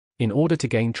In order to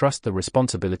gain trust, the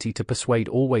responsibility to persuade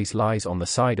always lies on the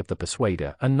side of the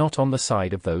persuader and not on the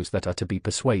side of those that are to be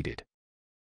persuaded.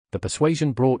 The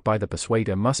persuasion brought by the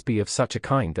persuader must be of such a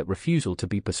kind that refusal to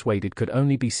be persuaded could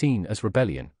only be seen as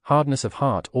rebellion, hardness of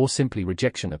heart, or simply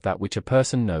rejection of that which a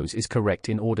person knows is correct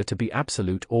in order to be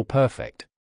absolute or perfect.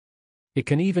 It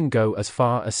can even go as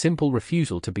far as simple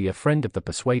refusal to be a friend of the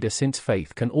persuader, since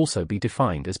faith can also be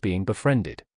defined as being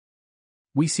befriended.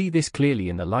 We see this clearly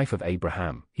in the life of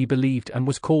Abraham. He believed and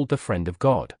was called the friend of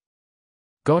God.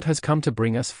 God has come to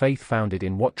bring us faith founded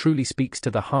in what truly speaks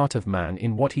to the heart of man,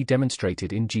 in what he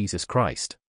demonstrated in Jesus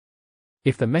Christ.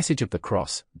 If the message of the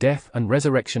cross, death and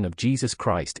resurrection of Jesus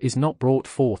Christ is not brought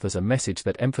forth as a message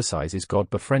that emphasizes God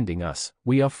befriending us,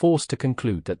 we are forced to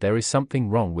conclude that there is something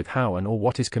wrong with how and or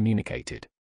what is communicated.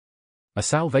 A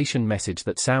salvation message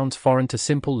that sounds foreign to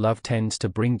simple love tends to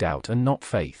bring doubt and not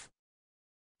faith.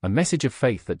 A message of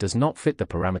faith that does not fit the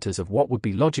parameters of what would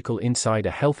be logical inside a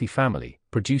healthy family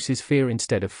produces fear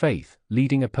instead of faith,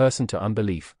 leading a person to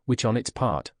unbelief, which on its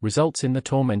part results in the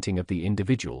tormenting of the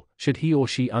individual, should he or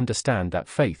she understand that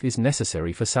faith is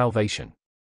necessary for salvation.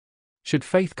 Should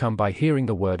faith come by hearing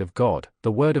the Word of God,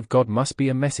 the Word of God must be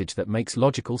a message that makes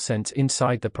logical sense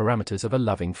inside the parameters of a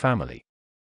loving family.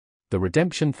 The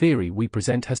redemption theory we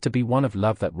present has to be one of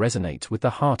love that resonates with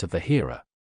the heart of the hearer.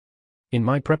 In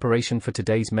my preparation for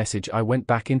today's message, I went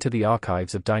back into the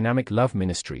archives of Dynamic Love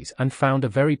Ministries and found a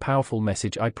very powerful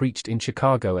message I preached in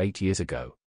Chicago 8 years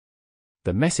ago.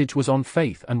 The message was on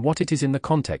faith and what it is in the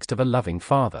context of a loving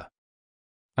father.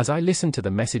 As I listened to the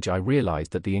message, I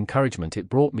realized that the encouragement it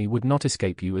brought me would not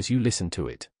escape you as you listen to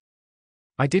it.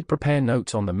 I did prepare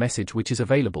notes on the message, which is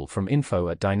available from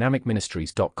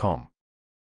info@dynamicministries.com.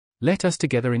 Let us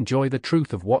together enjoy the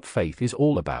truth of what faith is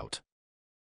all about.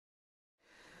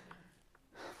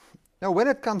 Now, when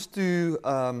it comes to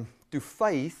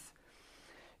faith,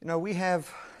 we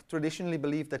have traditionally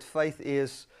believed that faith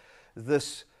is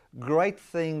this great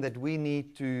thing that we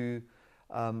need to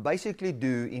basically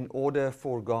do in order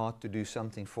for God to do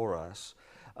something for us.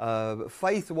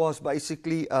 Faith was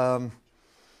basically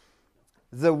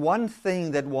the one thing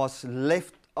that was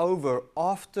left over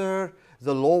after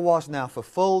the law was now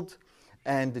fulfilled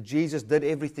and Jesus did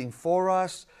everything for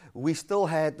us. We still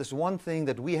had this one thing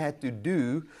that we had to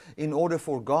do in order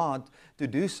for God to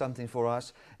do something for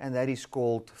us, and that is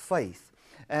called faith.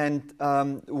 And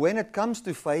when it comes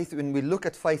to faith, when we look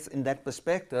at faith in that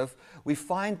perspective, we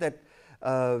find that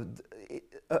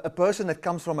a person that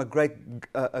comes from out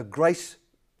of grace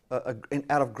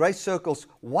circles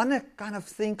want to kind of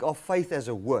think of faith as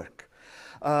a work.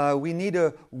 We need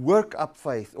to work up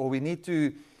faith, or we need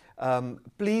to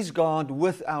please God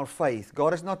with our faith.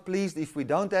 God is not pleased if we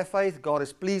don't have faith. God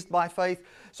is pleased by faith.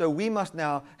 So we must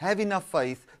now have enough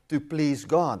faith to please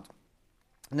God.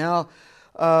 Now,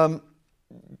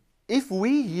 if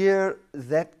we hear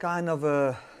that kind of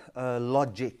a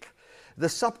logic, the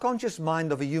subconscious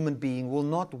mind of a human being will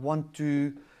not want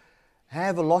to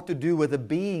have a lot to do with a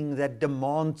being that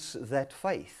demands that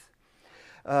faith.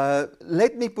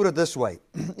 Let me put it this way.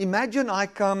 Imagine I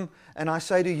come and I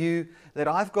say to you that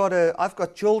I've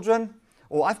got children,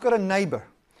 or I've got a neighbor.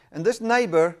 And this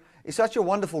neighbor is such a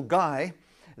wonderful guy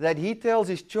that he tells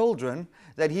his children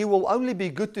that he will only be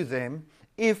good to them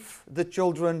if the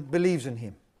children believes in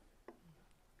him.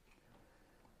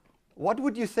 What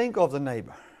would you think of the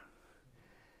neighbor?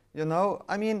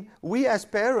 We as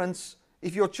parents,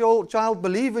 if your child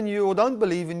believes in you or don't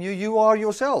believe in you, you are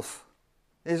yourself,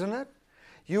 isn't it?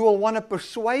 You will want to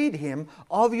persuade him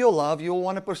of your love. You will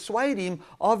want to persuade him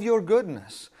of your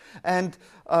goodness. And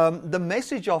the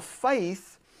message of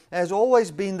faith has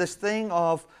always been this thing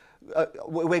of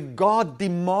where God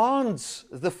demands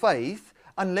the faith,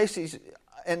 and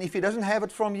if he doesn't have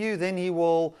it from you, then he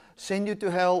will send you to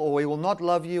hell, or he will not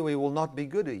love you, or he will not be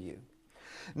good to you.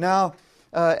 Now,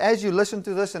 as you listen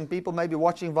to this, and people may be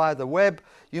watching via the web,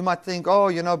 you might think,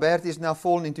 Bert is now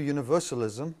fallen into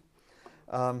universalism.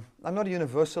 I'm not a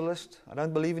universalist. I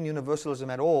don't believe in universalism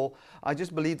at all. I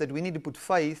just believe that we need to put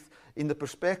faith in the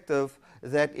perspective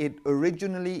that it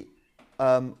originally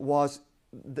was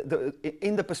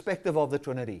in the perspective of the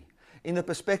Trinity, in the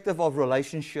perspective of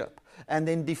relationship, and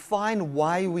then define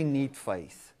why we need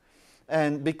faith.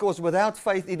 And because without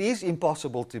faith, it is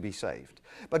impossible to be saved.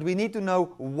 But we need to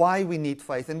know why we need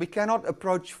faith. And we cannot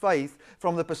approach faith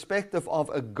from the perspective of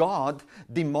a God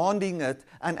demanding it.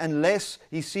 And unless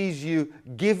he sees you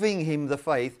giving him the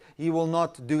faith, he will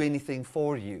not do anything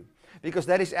for you. Because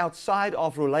that is outside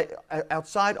of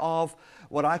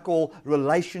what I call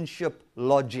relationship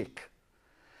logic.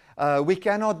 We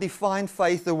cannot define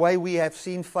faith the way we have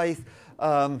seen faith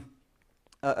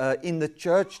in the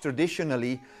church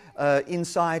traditionally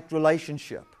inside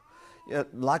relationship.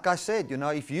 Like I said,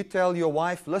 if you tell your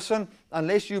wife, listen,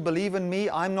 unless you believe in me,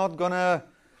 I'm not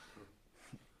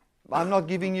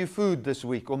giving you food this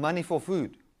week or money for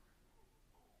food.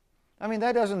 I mean,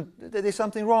 there's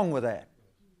something wrong with that,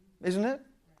 isn't it?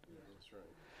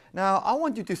 Now, I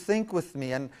want you to think with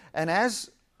me, and as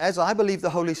I believe the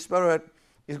Holy Spirit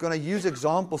is going to use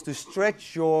examples to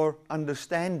stretch your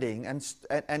understanding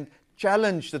and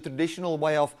challenge the traditional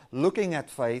way of looking at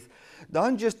faith,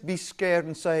 don't just be scared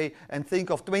and think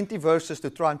of 20 verses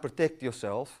to try and protect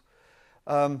yourself.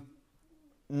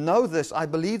 Know this, I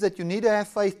believe that you need to have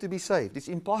faith to be saved. It's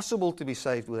impossible to be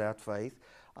saved without faith.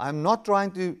 I'm not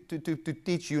trying to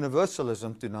teach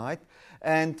universalism tonight,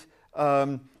 and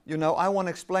I want to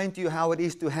explain to you how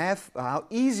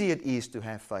easy it is to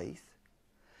have faith,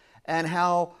 and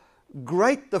how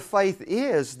great the faith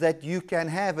is that you can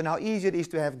have, and how easy it is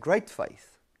to have great faith.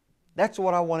 That's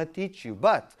what I want to teach you.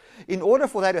 But in order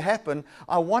for that to happen,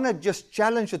 I want to just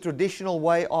challenge the traditional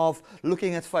way of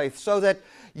looking at faith, so that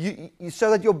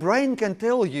your brain can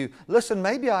tell you, listen,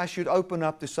 maybe I should open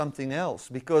up to something else,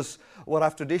 because what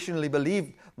I've traditionally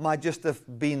believed might just have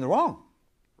been wrong.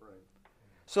 Right.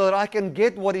 So that I can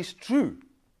get what is true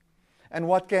and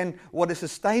what is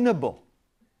sustainable.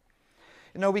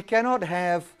 We cannot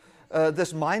have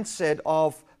this mindset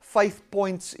of faith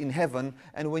points in heaven,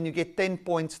 and when you get 10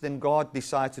 points, then God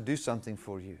decides to do something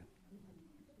for you.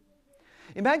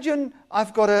 Imagine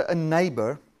I've got a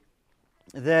neighbor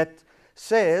that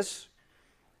says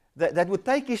that would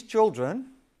take his children,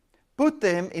 put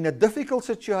them in a difficult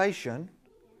situation,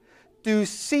 to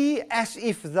see as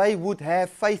if they would have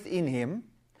faith in him.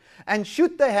 And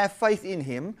should they have faith in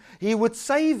him, he would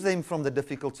save them from the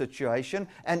difficult situation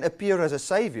and appear as a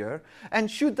savior. And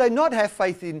should they not have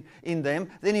faith in them,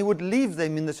 then he would leave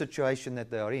them in the situation that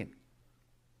they are in.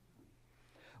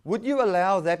 Would you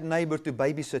allow that neighbor to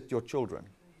babysit your children?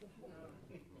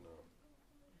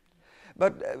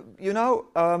 But,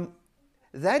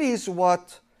 that is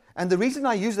what, and the reason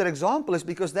I use that example is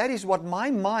because that is what my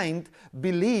mind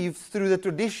believed through the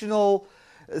traditional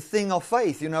thing of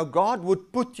faith. God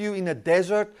would put you in a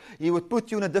desert. He would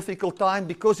put you in a difficult time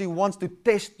because He wants to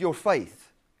test your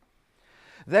faith.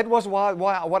 That was why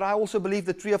what I also believe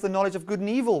the tree of the knowledge of good and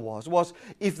evil was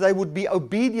if they would be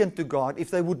obedient to God, if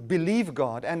they would believe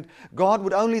God, and God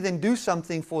would only then do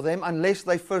something for them unless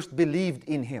they first believed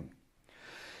in Him.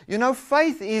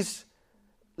 Faith is,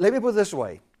 let me put it this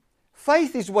way,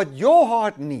 faith is what your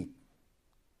heart needs.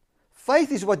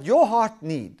 Faith is what your heart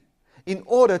needs in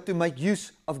order to make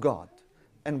use of God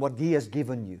and what He has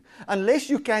given you.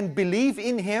 Unless you can believe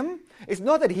in Him, it's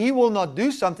not that He will not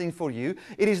do something for you.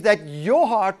 It is that your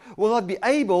heart will not be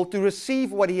able to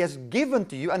receive what He has given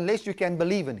to you unless you can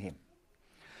believe in Him.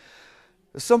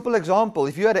 A simple example,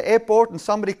 if you're at an airport and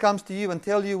somebody comes to you and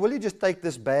tells you, will you just take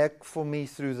this bag for me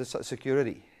through the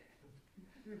security?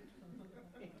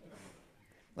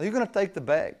 Are you going to take the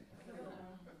bag?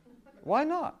 Why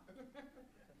not?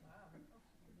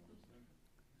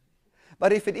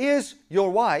 But if it is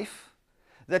your wife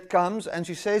that comes and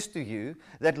she says to you,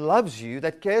 that loves you,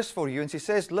 that cares for you, and she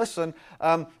says, listen,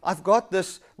 I've got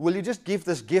this, will you just give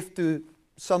this gift to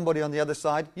somebody on the other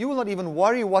side? You will not even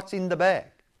worry what's in the bag.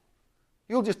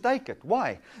 You'll just take it.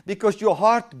 Why? Because your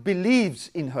heart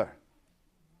believes in her.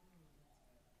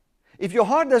 If your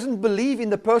heart doesn't believe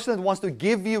in the person that wants to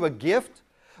give you a gift,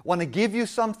 want to give you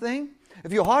something,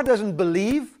 if your heart doesn't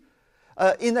believe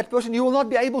in that person, you will not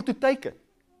be able to take it.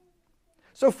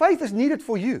 So faith is needed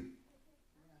for you.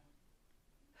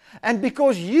 And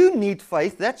because you need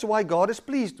faith, that's why God is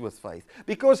pleased with faith.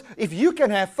 Because if you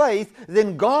can have faith,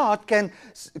 then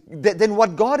then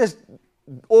what God has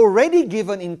already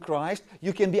given in Christ,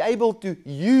 you can be able to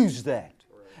use that.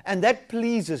 And that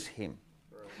pleases Him.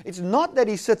 It's not that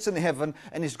He sits in heaven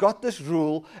and He's got this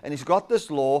rule and He's got this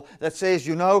law that says,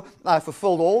 I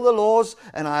fulfilled all the laws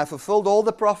and I have fulfilled all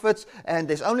the prophets, and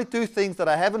there's only two things that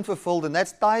I haven't fulfilled, and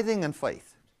that's tithing and faith.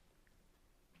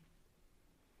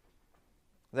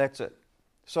 That's it.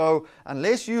 So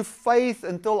unless you faith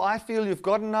until I feel you've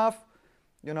got enough,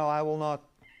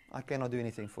 I cannot do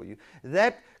anything for you.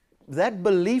 That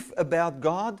belief about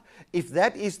God, if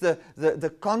that is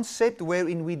the concept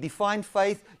wherein we define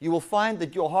faith, you will find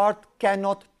that your heart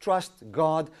cannot trust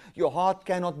God, your heart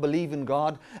cannot believe in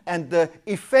God, and the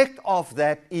effect of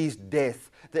that is death.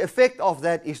 The effect of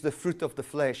that is the fruit of the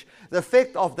flesh. The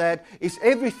effect of that is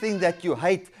everything that you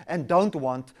hate and don't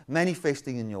want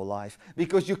manifesting in your life,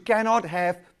 because you cannot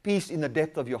have peace in the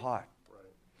depth of your heart.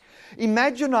 Right.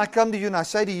 Imagine I come to you and I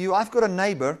say to you, I've got a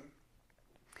neighbor.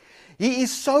 He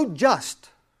is so just.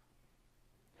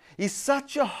 He's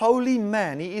such a holy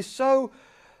man. He is so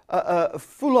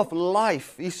full of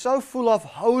life. He's so full of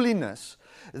holiness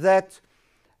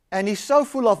and he's so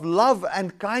full of love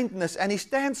and kindness, and he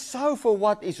stands so for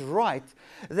what is right,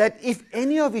 that if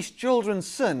any of his children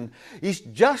sin, his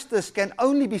justice can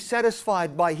only be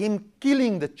satisfied by him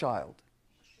killing the child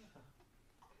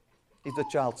if the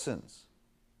child sins.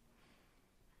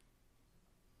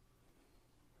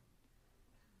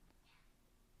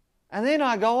 And then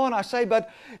I go on, I say, but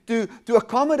to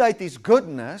accommodate his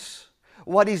goodness,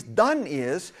 what he's done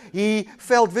is, he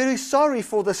felt very sorry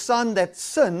for the son that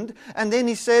sinned, and then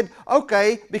he said,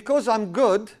 okay, because I'm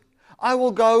good, I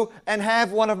will go and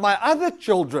have one of my other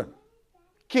children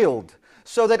killed,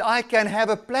 so that I can have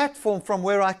a platform from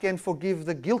where I can forgive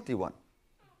the guilty one.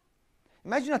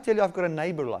 Imagine I tell you I've got a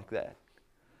neighbor like that.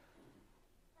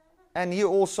 And he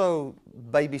also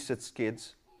babysits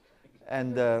kids.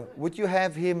 And would you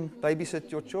have him babysit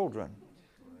your children?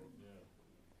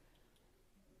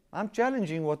 I'm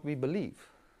challenging what we believe.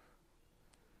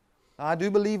 I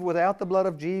do believe without the blood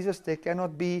of Jesus there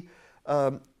cannot be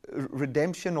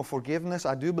redemption or forgiveness.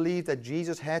 I do believe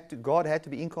that God had to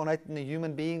be incarnate in a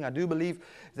human being. I do believe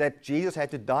that Jesus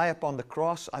had to die upon the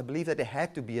cross. I believe that there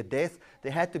had to be a death,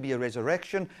 there had to be a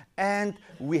resurrection, and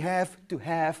we have to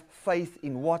have faith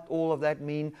in what all of that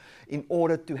means in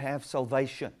order to have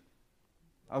salvation.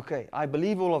 Okay, I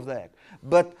believe all of that.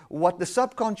 But what the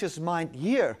subconscious mind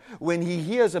hears when he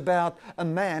hears about a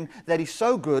man that is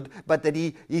so good, but that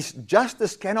his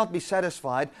justice cannot be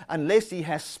satisfied unless he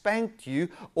has spanked you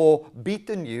or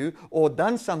beaten you or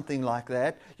done something like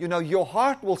that, your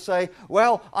heart will say,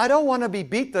 well, I don't want to be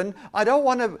beaten, I don't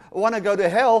want to go to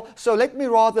hell, so let me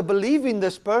rather believe in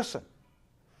this person.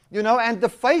 And the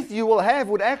faith you will have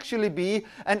would actually be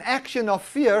an action of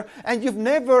fear, and you've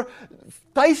never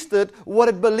tasted what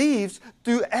it believes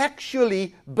to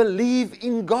actually believe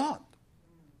in God.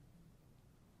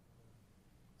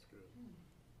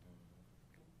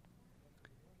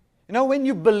 When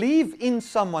you believe in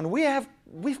someone,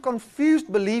 we've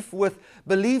confused belief with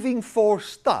believing for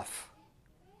stuff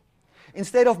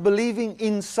instead of believing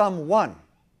in someone.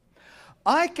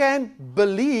 I can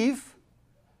believe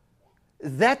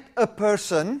that a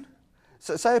person,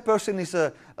 say a person is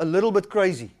a little bit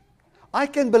crazy. I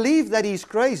can believe that he's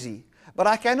crazy, but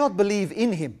I cannot believe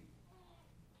in him.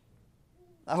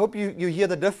 I hope you hear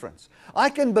the difference. I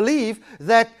can believe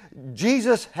that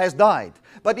Jesus has died,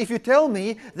 but if you tell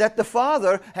me that the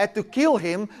Father had to kill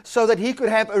him so that he could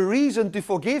have a reason to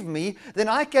forgive me, then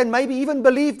I can maybe even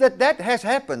believe that has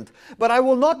happened, but I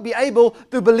will not be able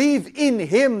to believe in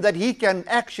him that he can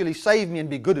actually save me and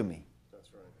be good to me.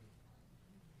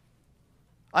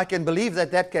 I can believe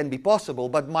that can be possible,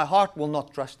 but my heart will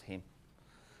not trust him.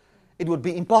 It would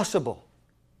be impossible.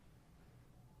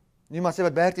 You might say,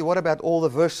 but Bertie, what about all the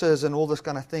verses and all those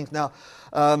kind of things? Now,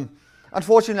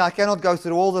 unfortunately, I cannot go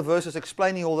through all the verses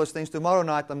explaining all those things. Tomorrow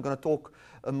night, I'm going to talk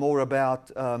more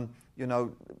about,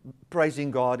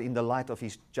 praising God in the light of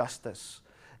his justice.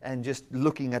 And just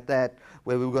looking at that,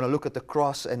 where we're going to look at the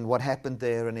cross and what happened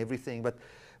there and everything. But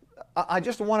I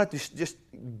just wanted to just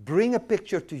bring a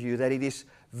picture to you that it is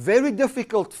very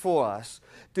difficult for us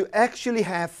to actually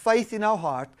have faith in our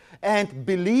heart and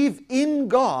believe in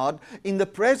God in the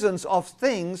presence of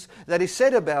things that is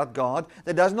said about God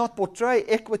that does not portray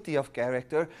equity of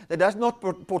character, that does not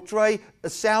portray a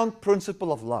sound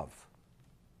principle of love.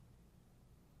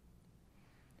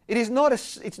 It's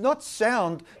not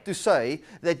sound to say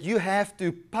that you have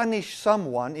to punish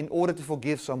someone in order to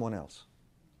forgive someone else.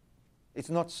 It's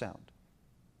not sound.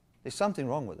 There's something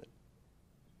wrong with it.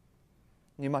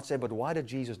 You might say, but why did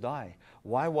Jesus die?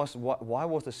 Why was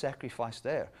the sacrifice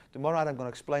there? Tomorrow night I'm going to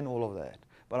explain all of that.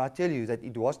 But I tell you that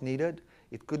it was needed.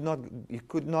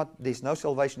 There's no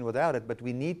salvation without it, but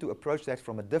we need to approach that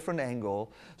from a different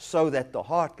angle so that the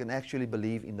heart can actually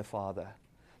believe in the Father.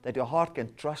 That your heart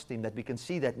can trust him, that we can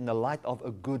see that in the light of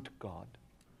a good God.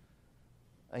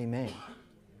 Amen.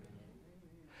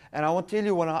 And I want to tell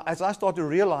you, as I start to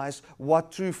realize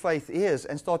what true faith is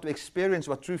and start to experience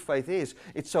what true faith is,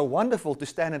 it's so wonderful to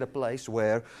stand at a place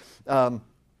where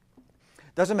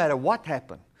doesn't matter what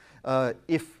happened,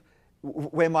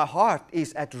 where my heart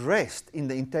is at rest in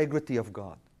the integrity of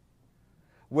God.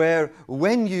 Where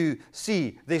when you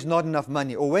see there's not enough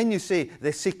money, or when you see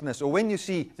there's sickness, or when you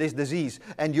see there's disease,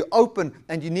 and you open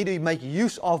and you need to make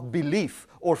use of belief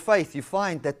or faith, you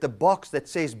find that the box that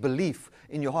says belief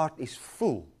in your heart is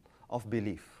full of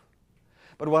belief.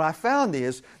 But what I found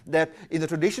is that in the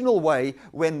traditional way,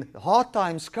 when hard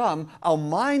times come, our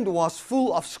mind was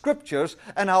full of scriptures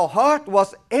and our heart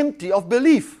was empty of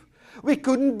belief. We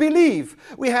couldn't believe.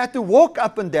 We had to walk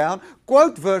up and down,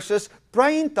 quote verses,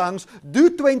 pray in tongues, do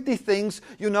 20 things,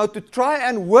 to try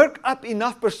and work up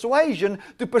enough persuasion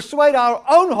to persuade our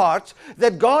own hearts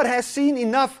that God has seen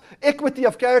enough equity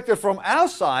of character from our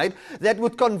side that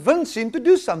would convince Him to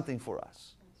do something for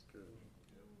us.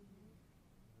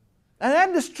 And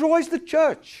that destroys the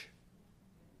church.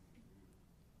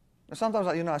 Sometimes,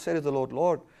 I say to the Lord,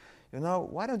 Lord,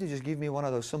 why don't you just give me one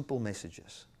of those simple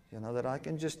messages, that I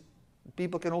can just,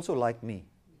 people can also like me.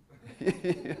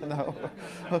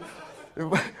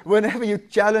 Whenever you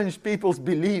challenge people's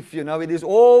belief, it is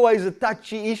always a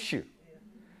touchy issue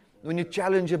when you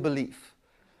challenge a belief.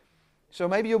 So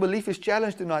maybe your belief is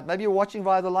challenged tonight. Maybe you're watching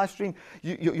via the live stream.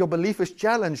 Your belief is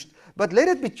challenged, but let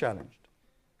it be challenged.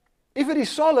 If it is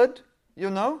solid,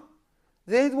 then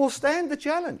it will stand the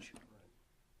challenge.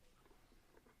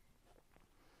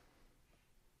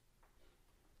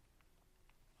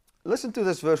 Listen to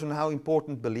this verse and how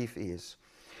important belief is.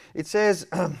 It says,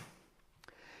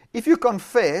 if you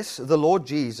confess the Lord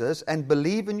Jesus and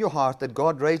believe in your heart that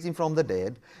God raised Him from the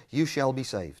dead, you shall be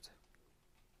saved.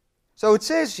 So it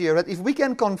says here that if we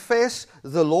can confess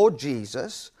the Lord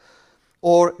Jesus,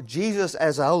 or Jesus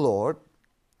as our Lord,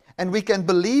 and we can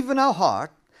believe in our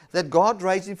heart that God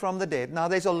raised Him from the dead. Now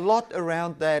there's a lot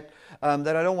around that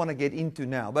that I don't want to get into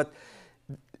now. But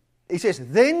it says,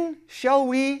 then shall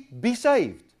we be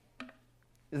saved.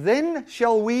 Then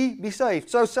shall we be saved.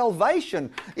 So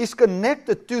salvation is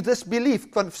connected to this belief.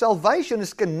 Salvation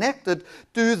is connected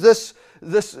to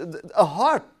a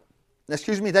heart,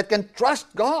 that can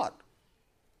trust God,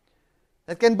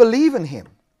 that can believe in Him.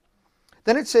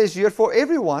 Then it says here, for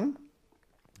everyone,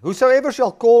 whosoever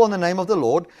shall call on the name of the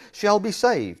Lord shall be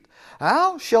saved.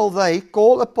 How shall they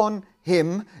call upon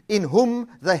Him in whom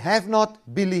they have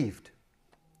not believed?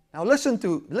 Now listen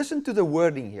to the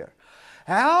wording here.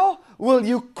 How will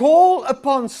you call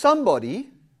upon somebody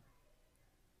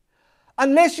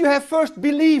unless you have first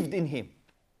believed in Him?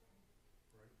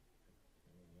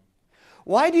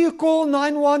 Why do you call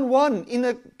 911 in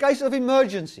a case of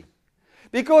emergency?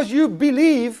 Because you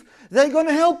believe they're going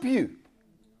to help you.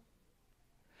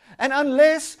 And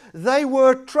unless they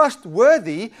were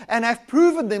trustworthy and have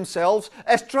proven themselves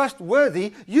as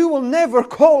trustworthy, you will never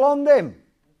call on them.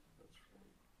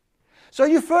 So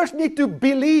you first need to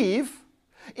believe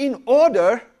in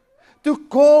order to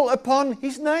call upon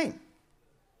His name.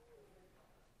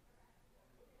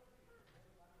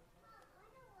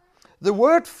 The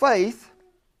word faith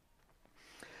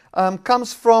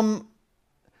comes from,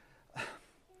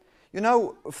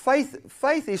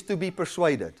 faith is to be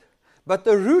persuaded. But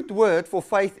the root word for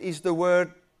faith is the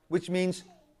word which means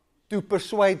to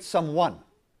persuade someone.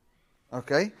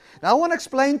 Okay? Now I want to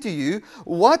explain to you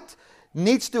what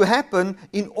needs to happen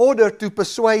in order to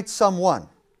persuade someone.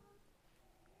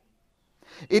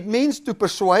 It means to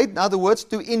persuade, in other words,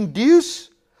 to induce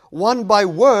one by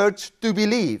words to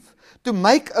believe, to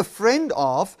make a friend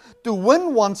of, to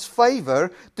win one's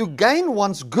favor, to gain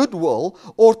one's goodwill,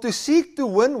 or to seek to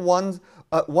win one.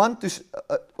 Or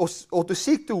to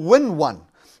seek to win one.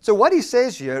 So what he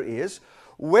says here is,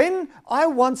 when I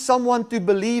want someone to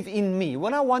believe in me,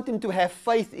 when I want him to have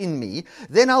faith in me,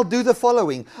 then I'll do the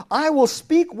following. I will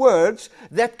speak words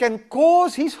that can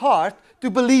cause his heart to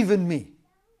believe in me,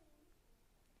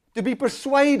 to be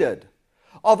persuaded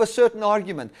of a certain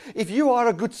argument. If you are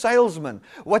a good salesman,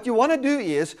 what you want to do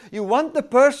is, you want the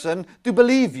person to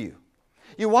believe you.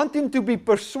 You want him to be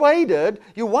persuaded,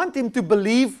 you want him to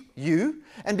believe you,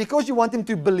 and because you want him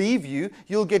to believe you,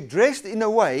 you'll get dressed in a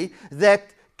way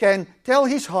that can tell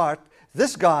his heart,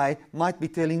 this guy might be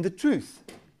telling the truth.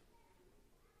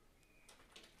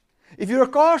 If you're a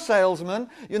car salesman,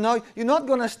 you're not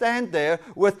going to stand there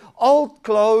with old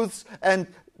clothes and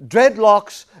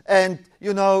dreadlocks and,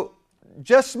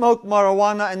 just smoke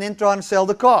marijuana and then try and sell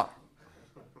the car.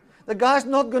 The guy's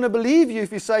not going to believe you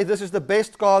if you say this is the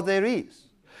best car there is.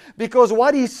 Because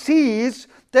what he sees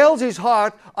tells his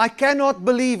heart, I cannot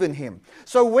believe in him.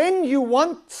 So when you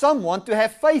want someone to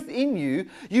have faith in you,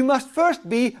 you must first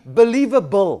be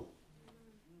believable.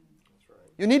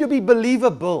 You need to be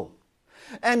believable.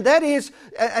 And that is,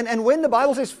 and when the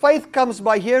Bible says faith comes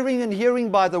by hearing and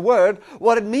hearing by the word,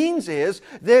 what it means is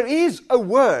there is a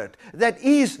word that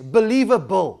is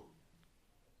believable.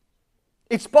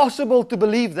 It's possible to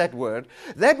believe that word.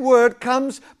 That word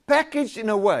comes packaged in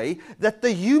a way that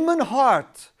the human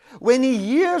heart, when he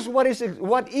hears what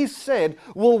is said,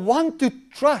 will want to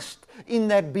trust in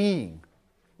that being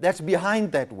that's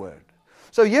behind that word.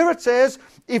 So here it says,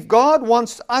 if God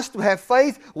wants us to have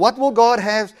faith, what will God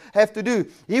have to do?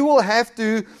 He will have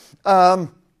to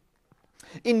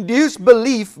induce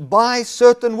belief by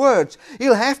certain words.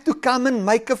 He'll have to come and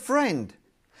make a friend.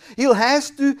 He will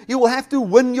have to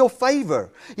win your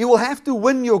favor. He will have to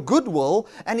win your goodwill,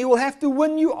 and he will have to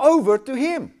win you over to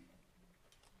him.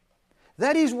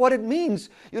 That is what it means,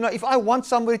 if I want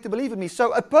somebody to believe in me.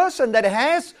 So a person that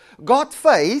has got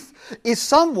faith is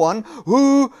someone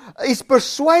who is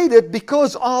persuaded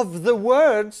because of the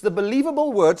words, the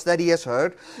believable words that he has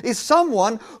heard, is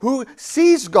someone who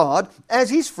sees God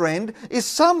as his friend, is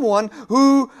someone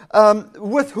who,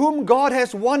 with whom God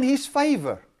has won his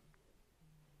favor.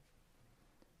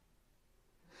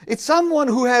 It's someone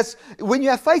who has, when you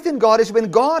have faith in God, is when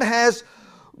God has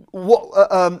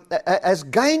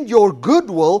gained your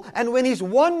goodwill and when he's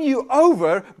won you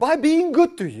over by being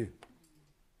good to you.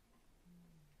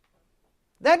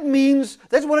 That's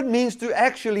what it means to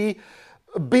actually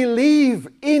believe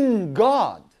in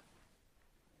God.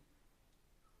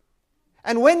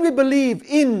 And when we believe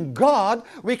in God,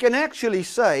 we can actually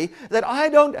say that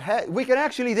we can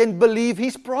actually then believe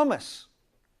his promise.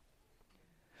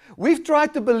 We've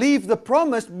tried to believe the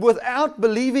promise without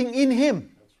believing in him.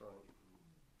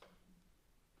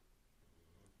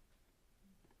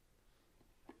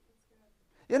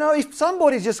 If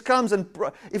somebody just comes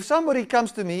if somebody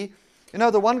comes to me,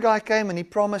 the one guy came and he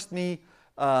promised me,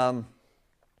 when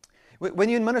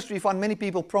you're in ministry, you find many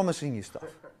people promising you stuff.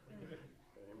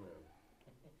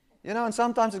 And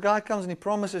sometimes a guy comes and he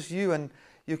promises you, and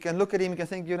you can look at him and can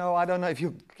think, I don't know if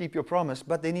you keep your promise,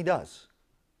 but then he does.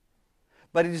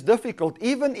 But it is difficult,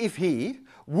 even if he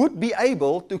would be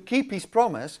able to keep his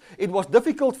promise, it was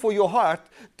difficult for your heart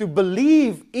to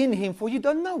believe in him, for you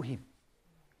don't know him.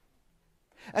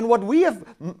 And what we have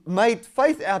made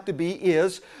faith out to be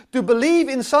is to believe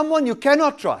in someone you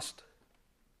cannot trust,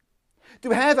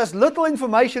 to have as little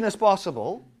information as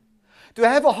possible, to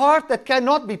have a heart that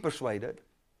cannot be persuaded,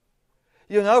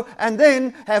 and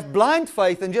then have blind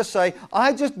faith and just say,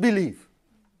 I just believe.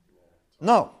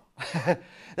 No,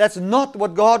 that's not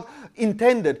what God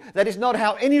intended. That is not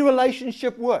how any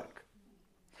relationship works.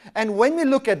 And when we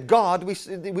look at God, we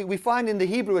find in the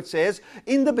Hebrew it says,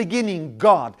 in the beginning,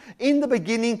 God. In the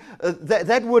beginning,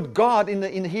 that word God in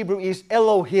the Hebrew is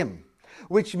Elohim,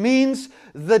 which means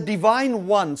the divine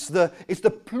ones. It's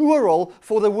the plural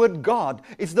for the word God.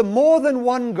 It's the more than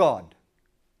one God.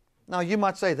 Now you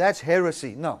might say, that's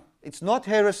heresy. No, it's not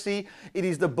heresy. It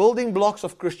is the building blocks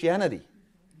of Christianity.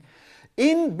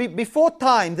 Before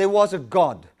time, there was a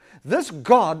God. This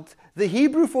God, the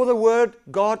Hebrew for the word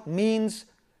God means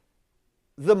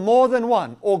the more than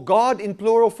one, or God in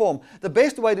plural form. The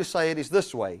best way to say it is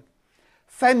this way.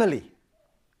 Family.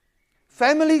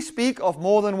 Family speak of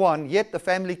more than one, yet the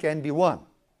family can be one.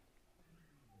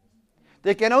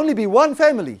 There can only be one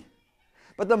family.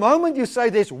 But the moment you say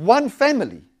there's one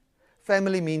family,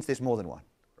 family means there's more than one.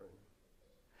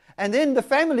 And then the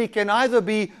family can either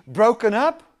be broken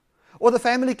up, or the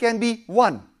family can be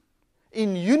one,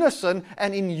 in unison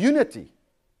and in unity.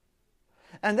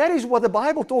 And that is what the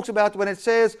Bible talks about when it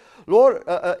says, Lord,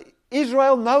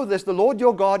 Israel, know this, the Lord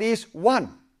your God is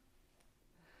one.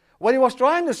 What he was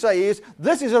trying to say is,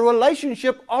 this is a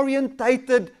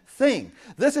relationship-orientated thing.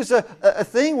 This is a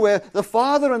thing where the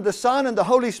Father and the Son and the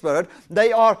Holy Spirit,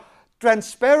 they are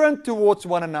transparent towards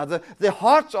one another. Their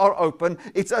hearts are open.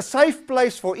 It's a safe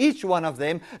place for each one of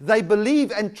them. They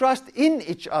believe and trust in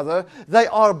each other. They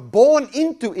are born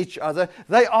into each other.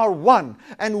 They are one.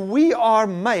 And we are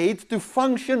made to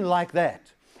function like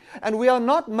that. And we are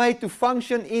not made to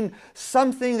function in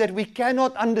something that we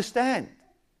cannot understand.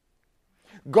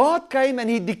 God came and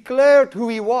he declared who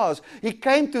he was. He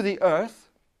came to the earth.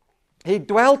 He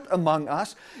dwelt among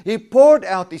us. He poured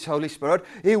out his Holy Spirit.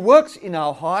 He works in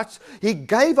our hearts. He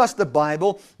gave us the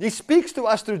Bible. He speaks to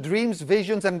us through dreams,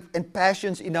 visions, and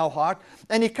passions in our heart.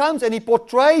 And he comes and he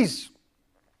portrays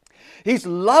his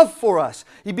love for us.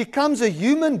 He becomes a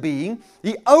human being.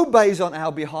 He obeys on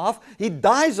our behalf. He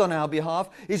dies on our behalf.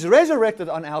 He's resurrected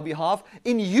on our behalf.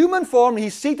 In human form,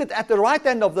 he's seated at the right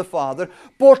hand of the Father,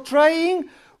 portraying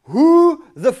who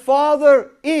the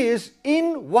Father is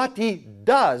in what he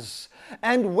does.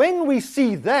 And when we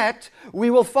see that, we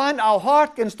will find our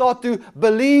heart can start to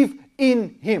believe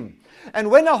in him. And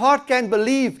when our heart can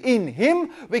believe in him,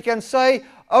 we can say,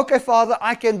 okay, Father,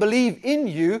 I can believe in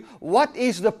you. What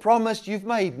is the promise you've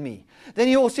made me? Then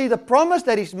you will see the promise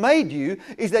that he's made you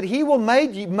is that he will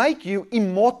make you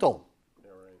immortal,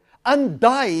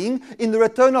 undying in the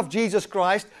return of Jesus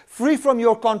Christ, free from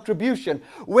your contribution.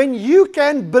 When you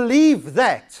can believe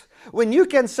that, when you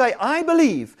can say, I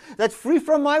believe that free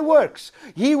from my works,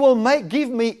 he will give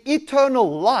me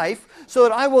eternal life so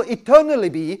that I will eternally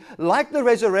be like the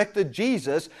resurrected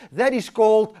Jesus, that is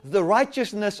called the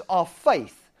righteousness of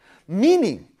faith.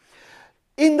 Meaning,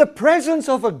 in the presence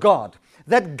of a God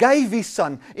that gave His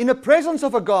Son, in the presence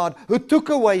of a God who took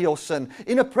away your sin,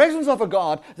 in the presence of a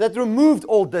God that removed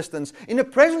all distance, in the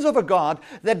presence of a God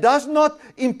that does not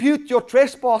impute your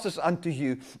trespasses unto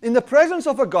you, in the presence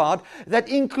of a God that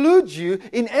includes you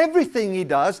in everything He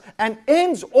does and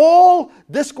ends all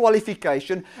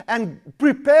disqualification and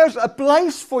prepares a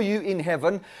place for you in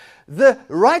heaven. The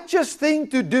righteous thing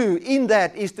to do in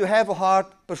that is to have a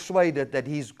heart persuaded that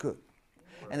He's good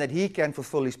and that He can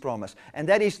fulfill His promise. And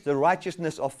that is the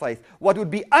righteousness of faith. What would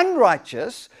be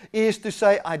unrighteous is to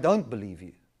say, I don't believe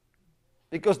you.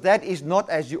 Because that is not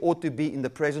as you ought to be in the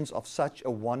presence of such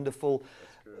a wonderful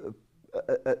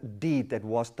deed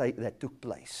that took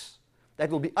place. That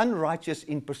will be unrighteous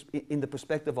in the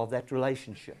perspective of that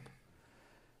relationship.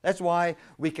 That's why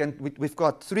we've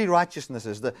got three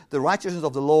righteousnesses. The righteousness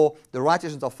of the law, the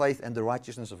righteousness of faith, and the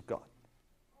righteousness of God.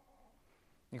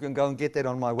 You can go and get that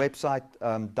on my website,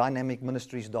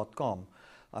 dynamicministries.com.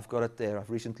 I've got it there.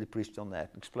 I've recently preached on that,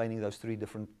 explaining those three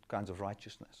different kinds of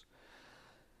righteousness.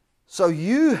 So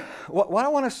what I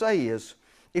want to say is,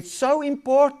 it's so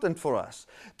important for us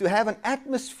to have an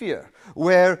atmosphere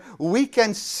where we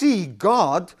can see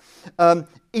God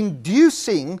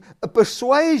inducing a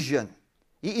persuasion.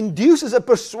 He induces a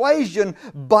persuasion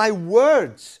by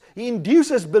words. He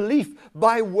induces belief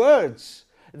by words.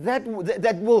 That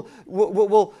will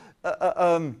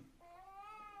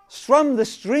strum the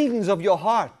strings of your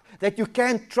heart, that you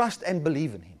can trust and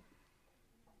believe in Him.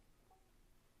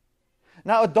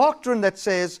 Now, a doctrine that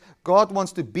says God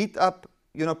wants to beat up,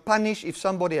 punish if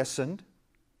somebody has sinned.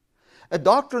 A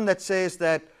doctrine that says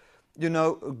that,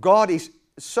 God is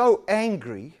so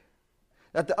angry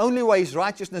that the only way His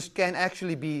righteousness can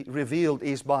actually be revealed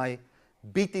is by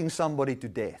beating somebody to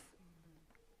death.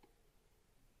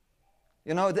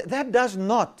 That does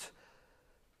not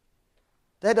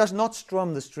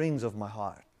strum the strings of my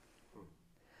heart.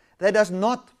 That does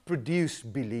not produce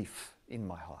belief in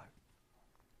my heart.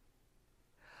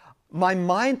 My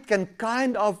mind can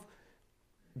kind of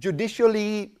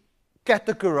judicially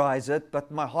categorize it,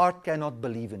 but my heart cannot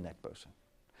believe in that person.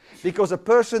 Because a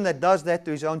person that does that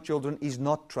to his own children is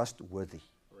not trustworthy.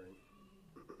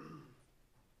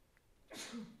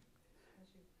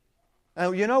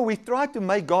 We try to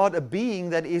make God a being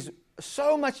that is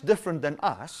so much different than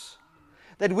us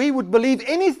that we would believe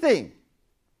anything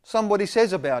somebody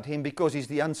says about Him because He's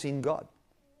the unseen God.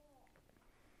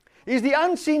 He's the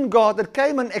unseen God that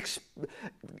came and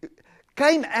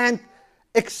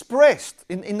expressed.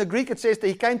 In the Greek it says that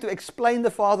He came to explain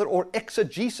the Father, or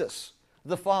exegesis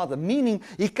the Father, meaning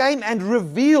He came and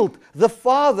revealed the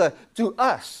Father to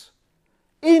us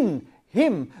in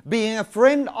Him being a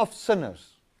friend of sinners.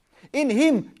 In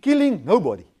Him killing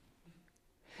nobody.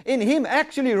 In Him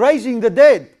actually raising the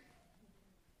dead.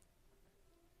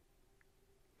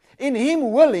 In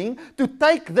Him willing to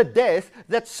take the death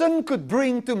that sin could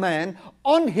bring to man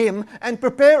on Him and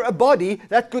prepare a body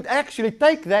that could actually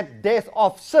take that death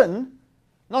of sin,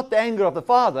 not the anger of the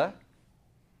Father,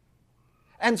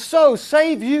 and so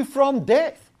save you from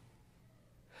death.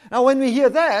 Now, when we hear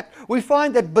that, we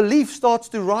find that belief starts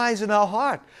to rise in our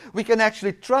heart. We can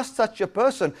actually trust such a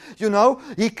person.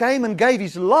 He came and gave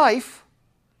His life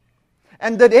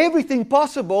and did everything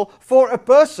possible for a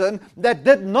person that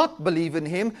did not believe in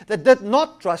Him, that did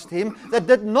not trust Him, that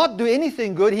did not do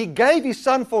anything good. He gave His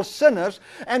Son for sinners.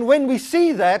 And when we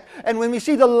see that, and when we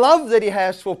see the love that He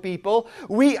has for people,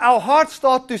 our hearts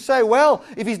start to say, well,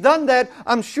 if He's done that,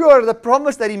 I'm sure the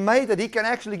promise that He made that He can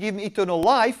actually give me eternal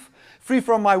life, free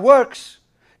from my works,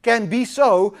 can be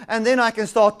so, and then I can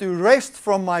start to rest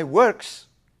from my works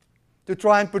to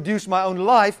try and produce my own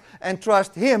life and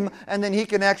trust Him, and then He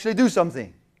can actually do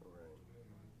something.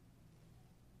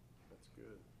 That's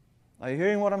good. Are you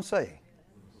hearing what I'm saying?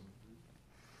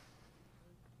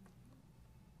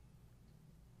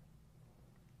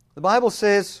 The Bible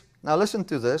says, now listen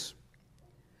to this,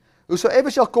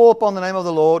 whosoever shall call upon the name of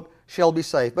the Lord shall be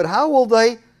saved. But how will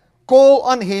they call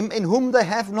on Him in whom they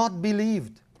have not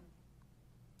believed?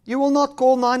 You will not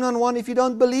call 911 if you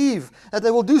don't believe that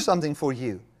they will do something for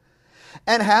you.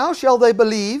 And how shall they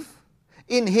believe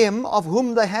in Him of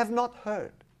whom they have not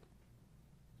heard?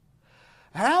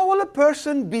 How will a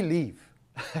person believe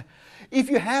if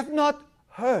you have not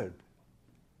heard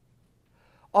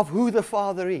of who the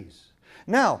Father is?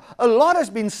 Now, a lot has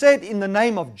been said in the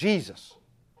name of Jesus.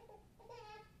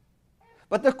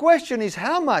 But the question is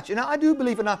how much? And I do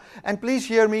believe, and please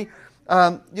hear me,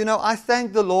 I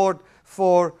thank the Lord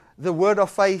for the word of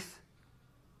faith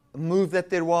move that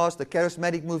there was, the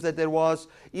charismatic move that there was,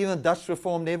 even Dutch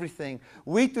Reformed, everything.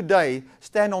 We today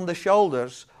stand on the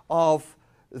shoulders of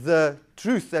the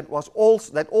truth that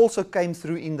also came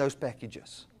through in those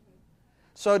packages.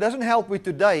 So it doesn't help we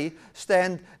today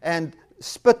stand and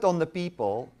spit on the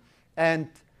people and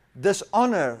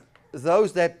dishonor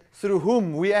those that through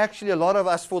whom we actually, a lot of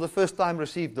us for the first time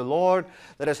received the Lord,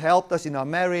 that has helped us in our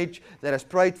marriage, that has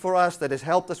prayed for us, that has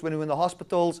helped us when we were in the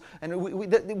hospitals. And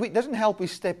it doesn't help we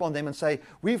step on them and say,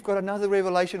 we've got another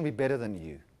revelation, we're better than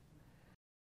you.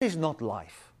 It is not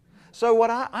life. So what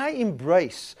I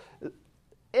embrace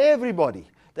everybody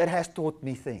that has taught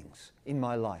me things in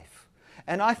my life.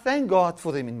 And I thank God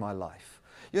for them in my life.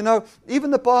 You know,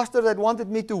 even the pastor that wanted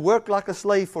me to work like a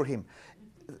slave for him.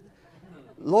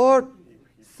 Lord,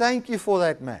 thank you for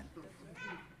that man.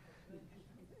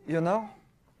 You know?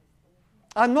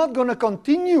 I'm not going to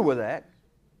continue with that,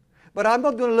 but I'm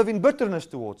not going to live in bitterness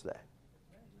towards that.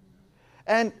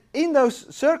 And in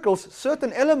those circles,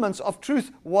 certain elements of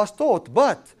truth was taught.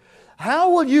 But how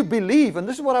will you believe, and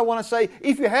this is what I want to say,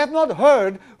 if you have not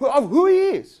heard of who He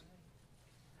is?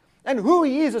 And who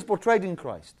He is portrayed in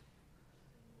Christ.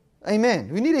 Amen.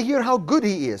 We need to hear how good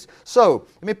He is. So,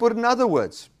 let me put it in other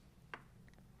words.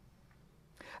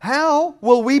 How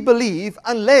will we believe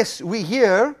unless we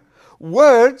hear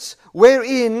words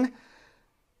wherein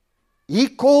He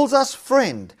calls us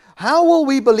friend? How will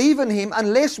we believe in Him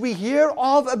unless we hear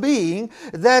of a being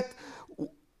that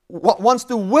wants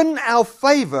to win our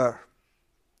favor?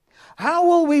 How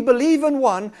will we believe in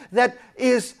one that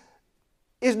is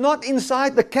not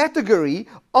inside the category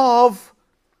of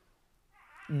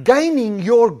gaining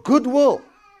your goodwill?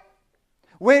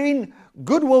 Wherein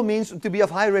goodwill means to be of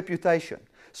high reputation.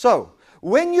 So,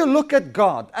 when you look at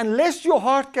God, unless your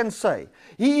heart can say,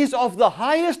 He is of the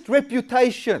highest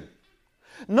reputation,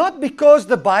 not because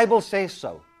the Bible says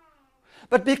so,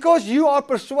 but because you are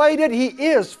persuaded He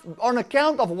is on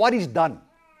account of what He's done,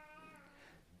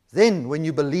 then when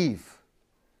you believe,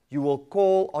 you will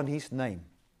call on His name.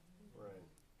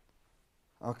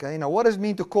 Okay, now what does it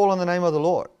mean to call on the name of the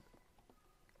Lord?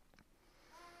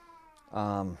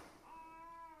 Let me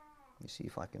see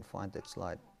if I can find that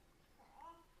slide.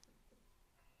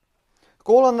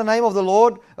 Call on the name of the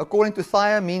Lord, according to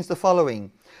Thayer, means the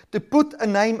following. To put a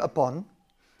name upon,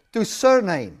 to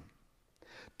surname,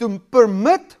 to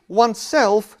permit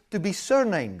oneself to be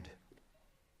surnamed.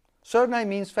 Surname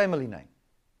means family name.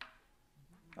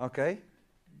 Okay?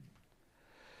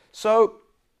 So,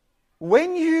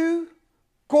 when you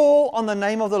call on the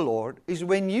name of the Lord, is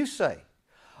when you say,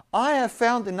 I have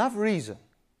found enough reason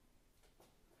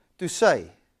to say,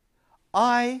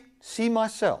 I see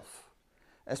myself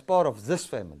as part of this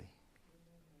family.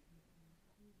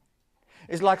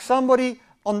 It's like somebody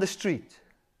on the street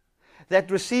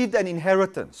that received an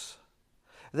inheritance.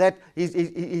 That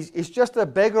is just a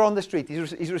beggar on the street.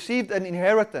 He's received an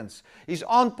inheritance. His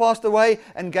aunt passed away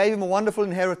and gave him a wonderful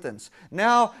inheritance.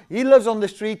 Now he lives on the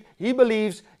street. He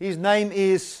believes his name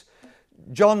is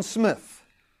John Smith.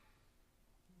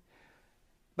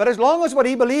 But as long as what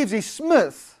he believes is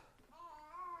Smith,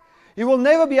 he will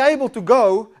never be able to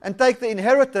go and take the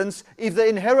inheritance if the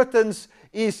inheritance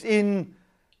is in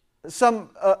some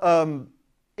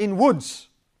in woods.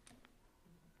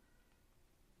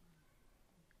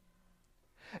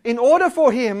 In order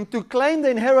for him to claim the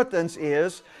inheritance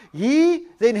the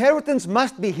inheritance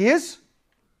must be his.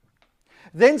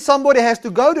 Then somebody has to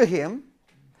go to him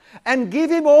and give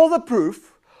him all the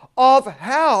proof of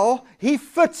how he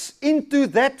fits into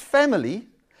that family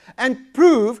and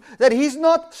prove that he's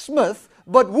not Smith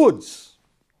but Woods.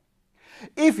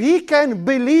 If he can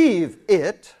believe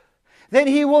it, then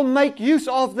he will make use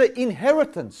of the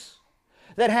inheritance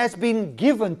that has been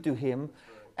given to him,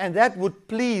 and that would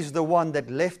please the one that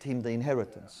left him the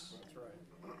inheritance.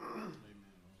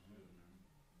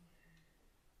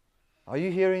 Are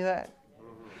you hearing that?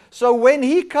 So when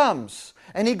he comes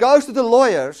and he goes to the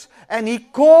lawyers and he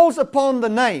calls upon the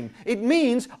name, it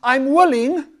means I'm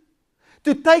willing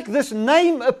to take this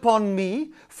name upon me,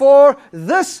 for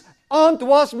this aunt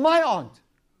was my aunt.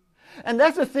 And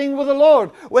that's the thing with the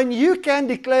Lord. When you can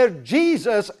declare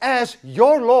Jesus as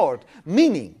your Lord,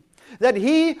 meaning that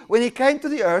He, when He came to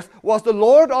the earth, was the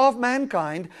Lord of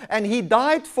mankind, and He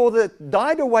died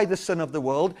away the sin of the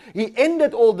world. He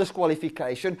ended all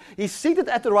disqualification. He's seated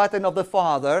at the right hand of the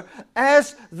Father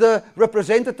as the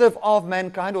representative of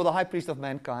mankind, or the high priest of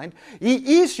mankind.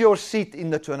 He is your seat in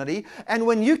the Trinity. And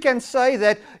when you can say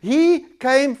that He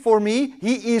came for me,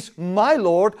 He is my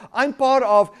Lord, I'm part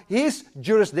of His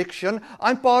jurisdiction,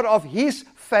 I'm part of His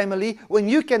family, when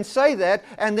you can say that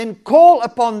and then call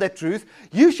upon that truth,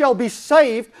 you shall be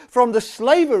saved from the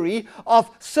slavery of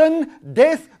sin,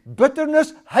 death,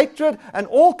 bitterness, hatred, and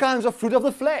all kinds of fruit of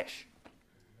the flesh.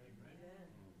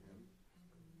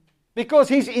 Because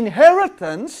his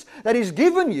inheritance that is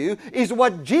given you is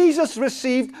what Jesus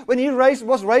received when he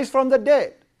was raised from the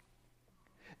dead.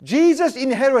 Jesus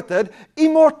inherited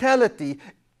immortality,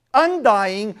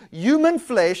 undying human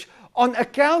flesh on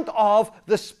account of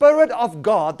the Spirit of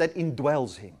God that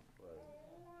indwells him.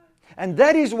 And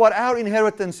that is what our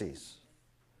inheritance is.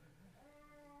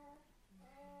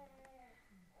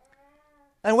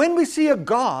 And when we see a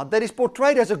God that is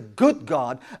portrayed as a good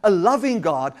God, a loving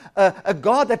God, a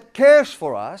God that cares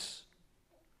for us,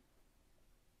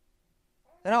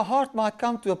 then our heart might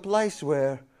come to a place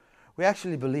where we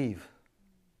actually believe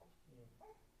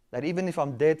that even if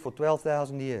I'm dead for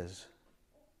 12,000 years,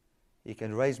 He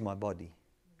can raise my body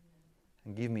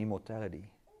and give me immortality.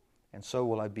 And so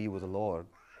will I be with the Lord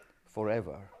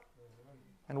forever.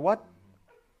 And what,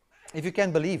 if you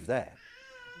can believe that,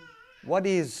 what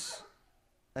is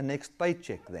a next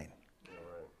paycheck then?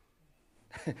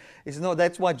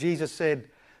 That's why Jesus said,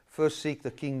 first seek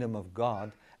the kingdom of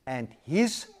God and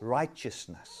His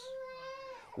righteousness.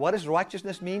 What does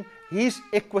righteousness mean? His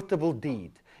equitable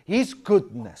deed, His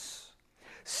goodness.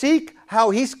 Seek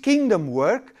how His kingdom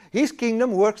works. His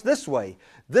kingdom works this way.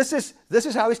 This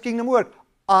is how His kingdom works.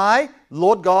 I,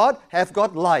 Lord God, have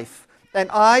got life, and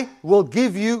I will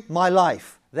give you my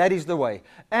life. That is the way.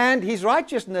 And His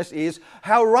righteousness is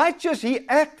how righteous He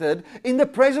acted in the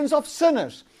presence of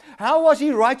sinners. How was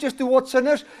He righteous towards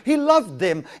sinners? He loved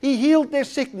them. He healed their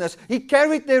sickness. He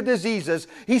carried their diseases.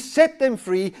 He set them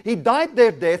free. He died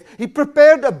their death. He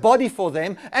prepared a body for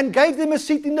them and gave them a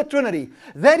seat in the Trinity.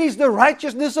 That is the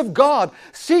righteousness of God.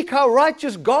 Seek how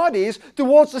righteous God is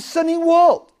towards the sinning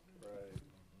world.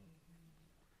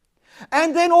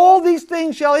 And then all these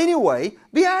things shall anyway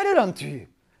be added unto you.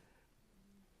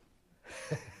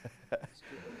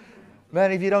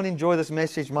 Man, if you don't enjoy this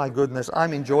message, my goodness,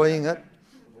 I'm enjoying it.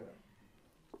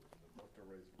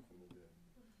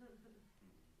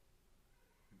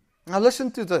 Now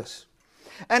listen to this.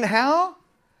 And how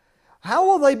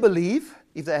will they believe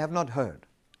if they have not heard?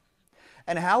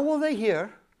 And how will they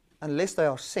hear unless they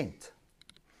are sent?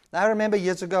 Now I remember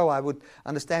years ago I would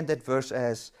understand that verse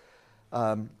as,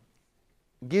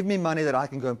 give me money that I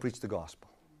can go and preach the gospel.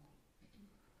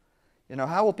 You know,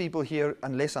 how will people hear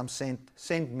unless I'm sent?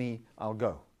 Send me, I'll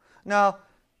go. Now,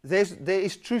 there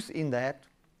is truth in that,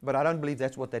 but I don't believe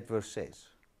that's what that verse says.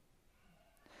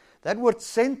 That word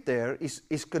sent there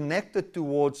is connected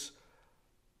towards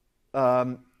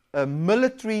a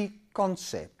military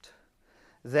concept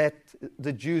that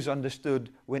the Jews understood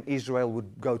when Israel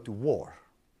would go to war.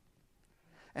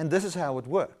 And this is how it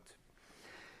worked.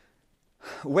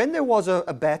 When there was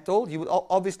a battle, you would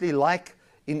obviously, like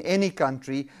in any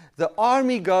country, the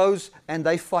army goes and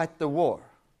they fight the war.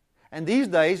 And these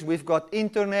days we've got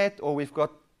internet or we've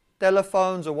got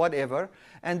telephones or whatever,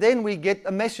 and then we get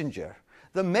a messenger.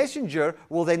 The messenger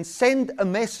will then send a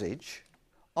message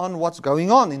on what's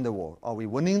going on in the war. Are we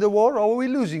winning the war or are we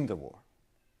losing the war?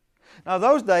 Now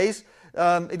those days,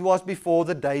 it was before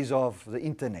the days of the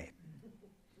internet.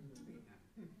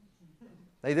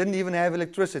 They didn't even have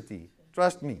electricity.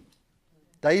 Trust me.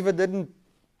 David didn't.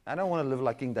 I don't want to live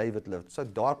like King David lived. It's a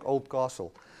dark old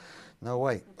castle. No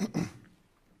way.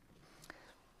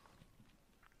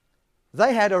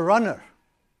 They had a runner.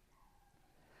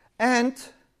 And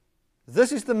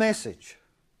this is the message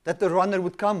that the runner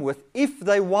would come with if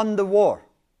they won the war.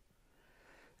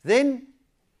 Then,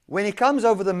 when he comes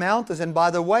over the mountains, and by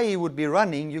the way he would be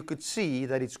running, you could see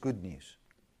that it's good news.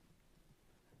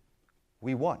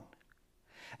 We won.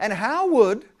 And how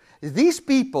would these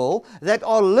people that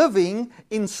are living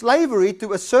in slavery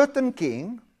to a certain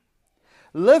king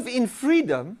live in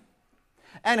freedom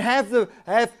and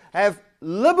have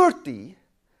liberty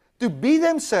to be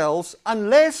themselves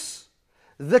unless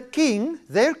the king,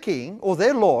 or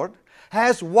their Lord,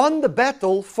 has won the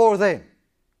battle for them?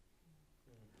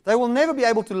 They will never be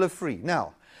able to live free.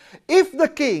 Now, if the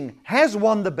king has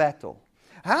won the battle,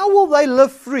 how will they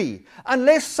live free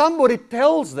unless somebody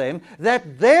tells them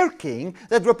that their king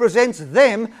that represents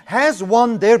them has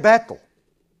won their battle?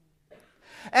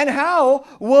 And how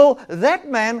will that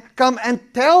man come and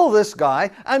tell this guy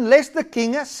unless the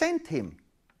king has sent him?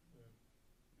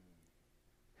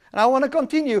 And I want to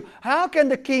continue. How can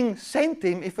the king send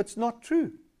him if it's not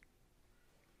true?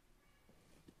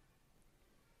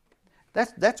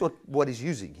 That's what he's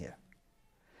using here.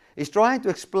 He's trying to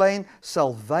explain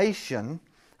salvation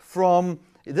from,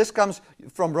 this comes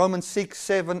from Romans 6,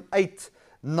 7, 8,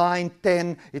 9,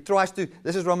 10.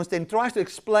 This is Romans 10. He tries to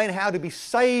explain how to be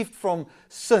saved from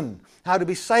sin, how to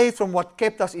be saved from what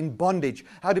kept us in bondage,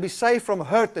 how to be saved from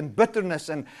hurt and bitterness,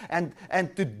 and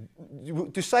to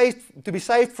be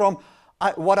saved from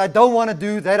what I don't want to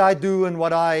do, that I do, and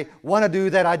what I want to do,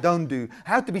 that I don't do.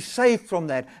 How to be saved from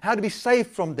that. How to be saved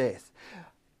from death.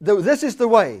 This is the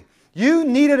way. You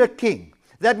needed a king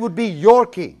that would be your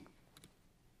king.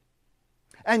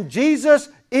 And Jesus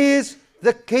is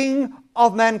the King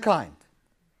of mankind.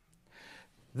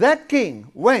 That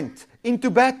king went into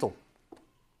battle.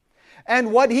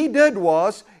 And what he did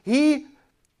was, he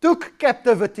took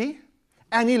captivity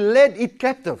and he led it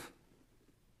captive.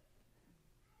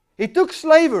 He took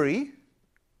slavery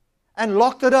and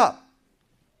locked it up.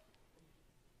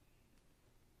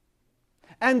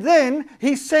 And then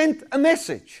he sent a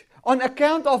message on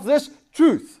account of this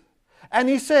truth. And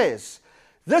he says,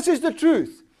 this is the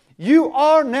truth. You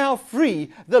are now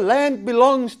free. The land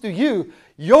belongs to you.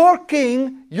 Your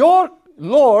king, your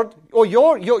Lord, or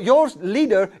your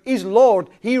leader is Lord.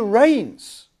 He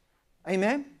reigns.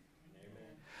 Amen?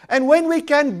 And when we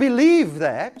can believe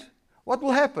that, what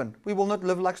will happen? We will not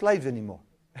live like slaves anymore.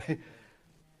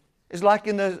 It's like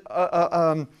in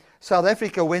the South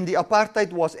Africa, when the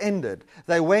apartheid was ended,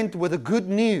 they went with the good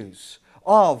news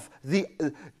of the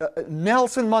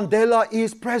Nelson Mandela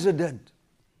is president.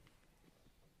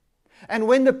 And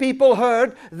when the people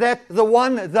heard that the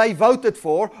one they voted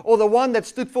for, or the one that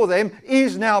stood for them,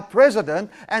 is now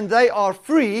president, and they are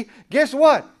free, guess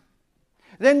what?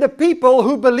 Then the people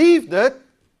who believed it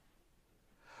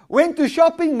went to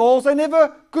shopping malls they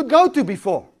never could go to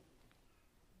before.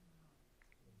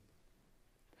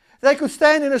 They could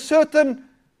stand in a certain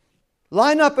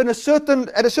lineup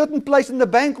at a certain place in the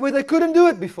bank where they couldn't do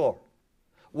it before.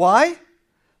 Why?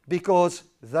 Because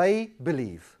they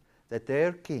believe that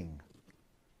their king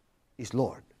is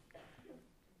Lord.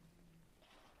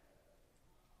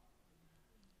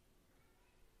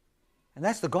 And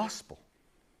that's the gospel.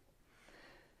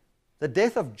 The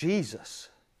death of Jesus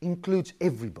includes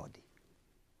everybody.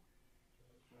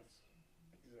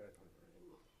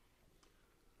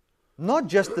 Not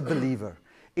just the believer.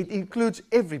 It includes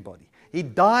everybody. He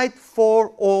died for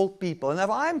all people. And if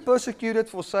I'm persecuted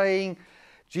for saying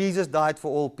Jesus died for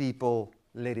all people,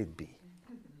 let it be.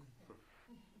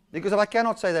 Because if I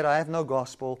cannot say that, I have no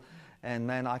gospel, and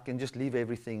man, I can just leave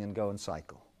everything and go and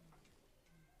cycle.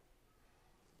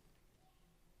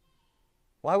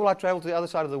 Why will I travel to the other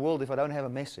side of the world if I don't have a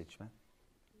message, man?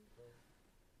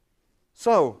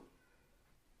 So,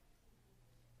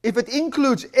 if it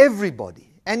includes everybody,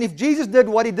 and if Jesus did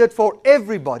what He did for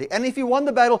everybody, and if He won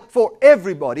the battle for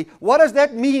everybody, what does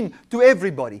that mean to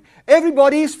everybody?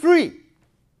 Everybody is free.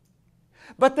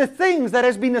 But the things that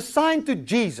has been assigned to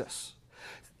Jesus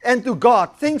and to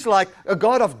God, things like a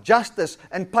God of justice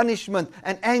and punishment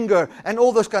and anger and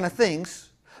all those kind of things,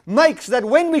 makes that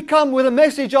when we come with a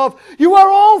message of, you are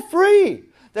all free,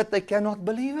 that they cannot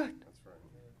believe it.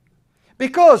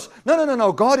 Because,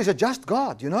 no, God is a just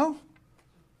God, you know.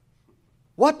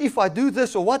 What if I do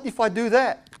this or what if I do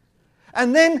that?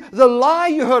 And then the lie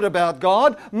you heard about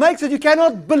God makes it you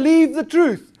cannot believe the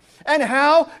truth. And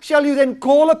how shall you then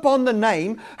call upon the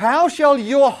name? How shall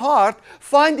your heart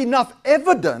find enough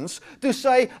evidence to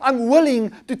say, I'm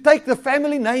willing to take the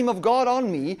family name of God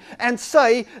on me and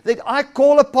say that I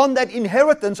call upon that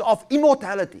inheritance of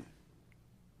immortality?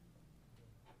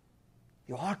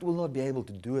 Your heart will not be able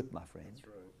to do it, my friend.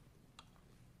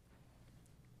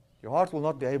 Your heart will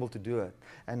not be able to do it.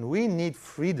 And we need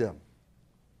freedom.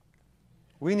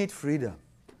 We need freedom.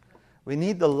 We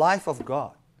need the life of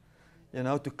God, you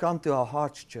know, to come to our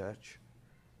hearts, church.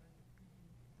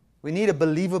 We need a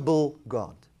believable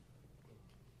God.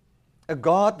 A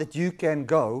God that you can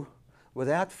go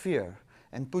without fear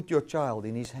and put your child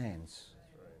in His hands.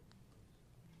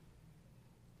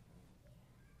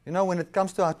 You know, when it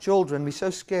comes to our children, we're so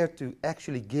scared to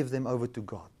actually give them over to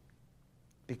God.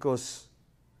 Because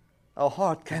our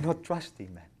heart cannot trust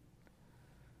Him, man.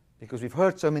 Because we've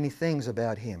heard so many things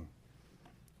about Him.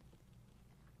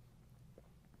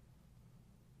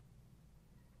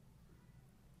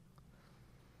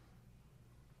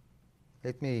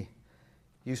 Let me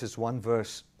use this one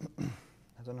verse.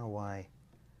 I don't know why.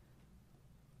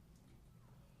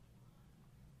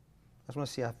 I just want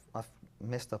to see, I've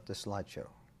messed up the slideshow.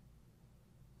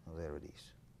 Oh, there it is.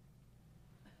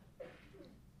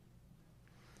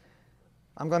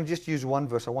 I'm going to just use one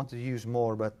verse. I wanted to use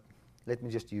more, but let me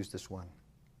just use this one.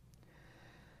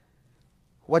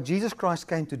 What Jesus Christ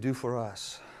came to do for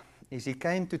us is He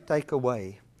came to take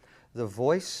away the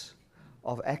voice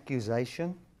of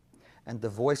accusation and the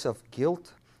voice of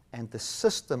guilt and the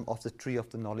system of the tree of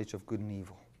the knowledge of good and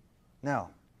evil. Now,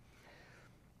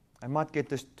 I might get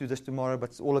to this tomorrow,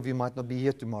 but all of you might not be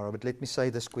here tomorrow, but let me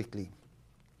say this quickly.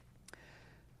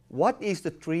 What is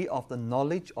the tree of the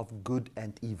knowledge of good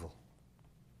and evil?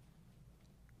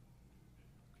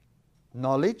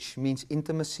 Knowledge means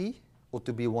intimacy or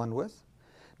to be one with.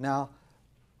 Now,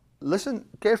 listen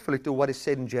carefully to what is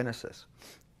said in Genesis.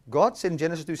 God said in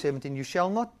Genesis 2:17, you shall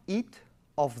not eat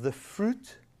of the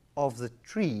fruit of the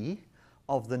tree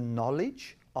of the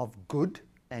knowledge of good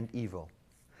and evil.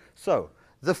 So,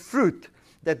 the fruit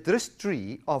that this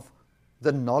tree of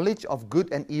the knowledge of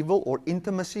good and evil, or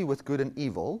intimacy with good and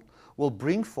evil, will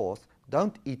bring forth,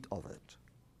 don't eat of it.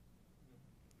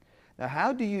 Now,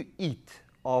 how do you eat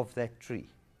of that tree?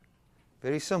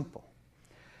 Very simple.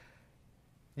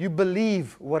 You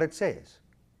believe what it says.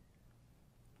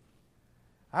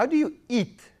 How do you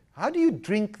eat? How do you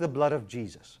drink the blood of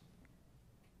Jesus?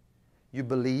 You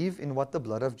believe in what the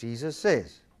blood of Jesus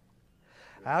says.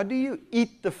 How do you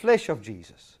eat the flesh of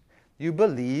Jesus? You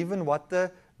believe in what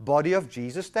the body of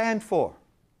Jesus stands for.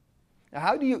 Now,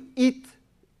 how do you eat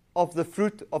of the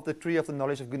fruit of the tree of the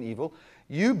knowledge of good and evil?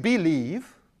 You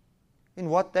believe in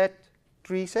what that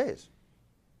tree says.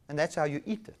 And that's how you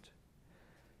eat it.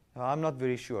 Now, I'm not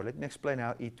very sure. Let me explain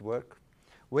how eat works.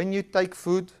 When you take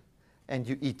food and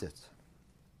you eat it,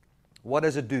 what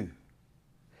does it do?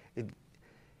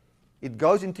 It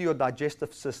goes into your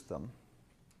digestive system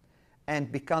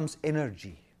and becomes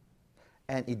energy,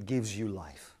 and it gives you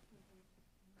life.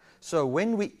 So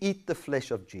when we eat the flesh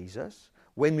of Jesus,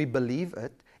 when we believe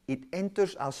it, it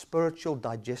enters our spiritual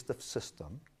digestive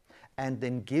system and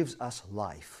then gives us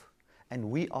life. And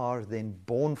we are then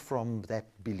born from that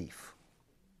belief.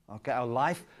 Okay, our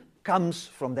life comes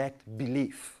from that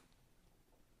belief.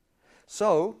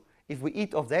 So, if we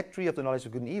eat of that tree of the knowledge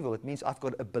of good and evil, it means I've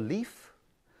got a belief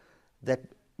that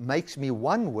makes me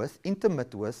one with,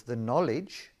 intimate with, the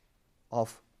knowledge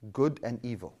of good and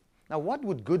evil. Now, what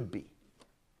would good be?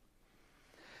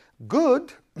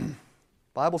 Good,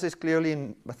 Bible says clearly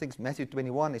in, I think, Matthew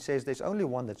 21, it says there's only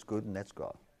one that's good, and that's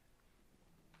God.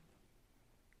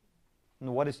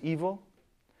 And what is evil?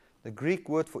 The Greek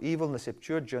word for evil in the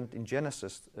Septuagint in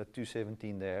Genesis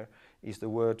 2:17 there is the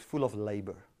word full of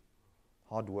labor,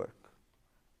 hard work.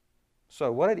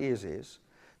 So what it is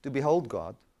to behold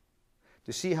God,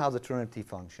 to see how the Trinity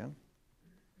function,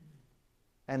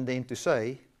 and then to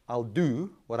say, I'll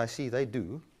do what I see they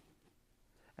do,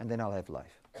 and then I'll have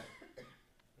life.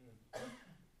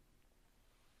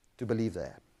 To believe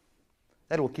that.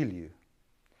 That will kill you.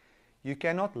 You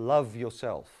cannot love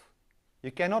yourself.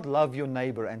 You cannot love your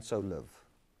neighbor and so live.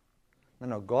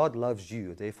 No, God loves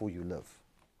you, therefore you live.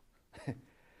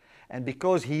 And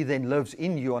because He then lives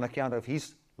in you on account of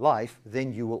His life,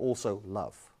 then you will also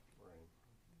love.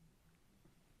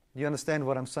 Do you understand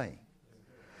what I'm saying?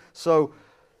 So,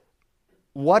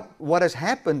 what has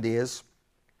happened is,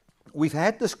 we've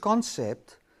had this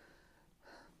concept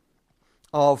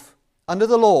of, under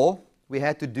the law, we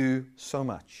had to do so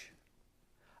much.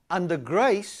 Under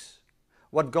grace,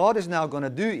 what God is now going to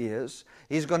do is,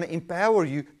 He's going to empower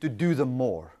you to do the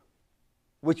more,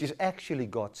 which is actually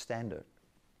God's standard.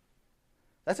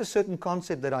 That's a certain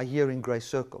concept that I hear in grace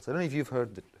circles. I don't know if you've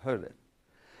heard it.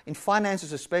 In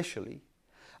finances especially,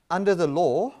 under the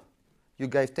law, you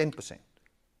gave 10%.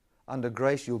 Under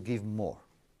grace, you'll give more.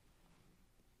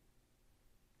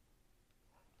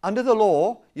 Under the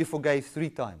law, you forgave 3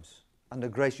 times. Under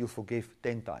grace, you'll forgive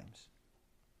 10 times.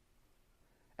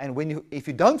 And if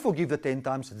you don't forgive the 10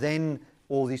 times, then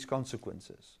all these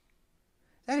consequences.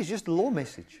 That is just the law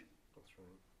message.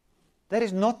 That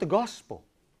is not the gospel.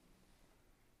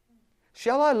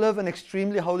 Shall I live an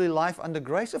extremely holy life under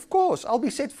grace? Of course, I'll be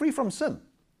set free from sin.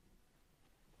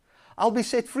 I'll be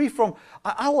set free from,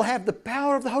 I will have the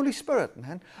power of the Holy Spirit,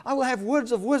 man. I will have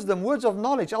words of wisdom, words of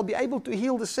knowledge. I'll be able to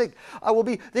heal the sick. There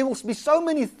will be so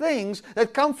many things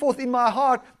that come forth in my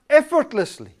heart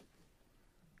effortlessly,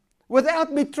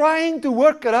 without me trying to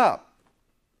work it up.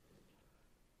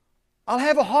 I'll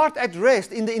have a heart at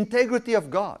rest in the integrity of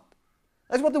God.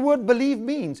 That's what the word believe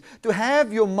means. To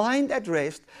have your mind at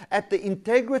rest at the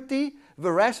integrity,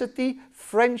 veracity,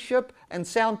 friendship, and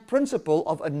sound principle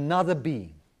of another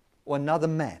being or another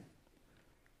man.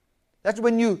 That's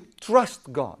when you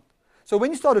trust God. So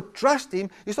when you start to trust Him,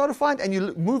 you start to find, and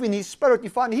you move in His Spirit, you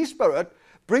find His Spirit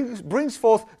brings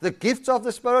forth the gifts of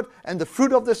the Spirit and the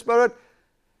fruit of the Spirit.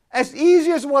 As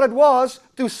easy as what it was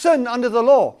to sin under the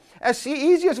law, as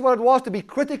easy as what it was to be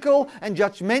critical and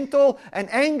judgmental and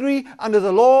angry under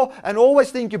the law and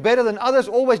always think you're better than others,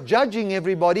 always judging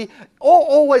everybody, or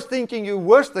always thinking you're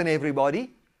worse than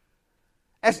everybody,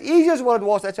 as easy as what it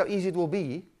was, that's how easy it will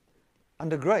be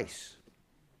under grace.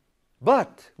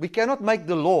 But we cannot make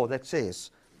the law that says,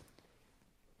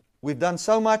 we've done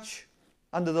so much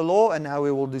under the law and now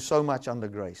we will do so much under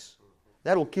grace.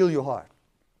 That will kill your heart.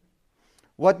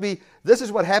 This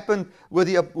is what happened with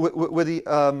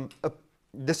the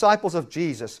disciples of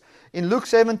Jesus. In Luke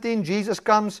 17, Jesus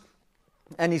comes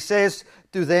and he says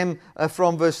to them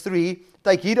from verse 3,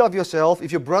 take heed of yourself.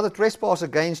 If your brother trespass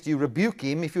against you, rebuke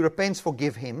him. If he repents,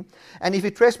 forgive him. And if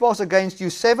he trespass against you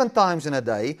 7 times in a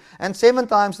day, and 7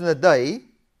 times in a day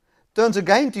turns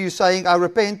again to you, saying, I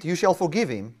repent, you shall forgive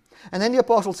him. And then the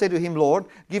apostle said to him, Lord,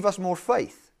 give us more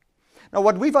faith. Now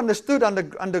what we've understood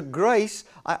under grace,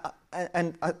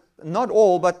 not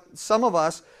all, but some of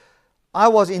us, I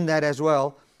was in that as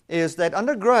well, is that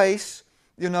under grace,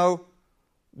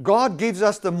 God gives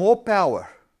us the more power,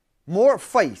 more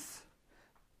faith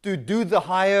to do the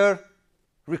higher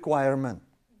requirement.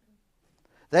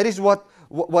 That is what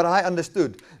I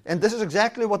understood. And this is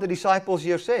exactly what the disciples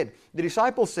here said. The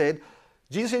disciples said,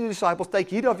 Jesus said to the disciples, take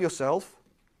heed of yourself.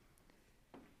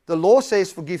 The law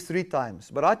says forgive 3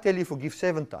 times, but I tell you forgive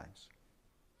 7 times.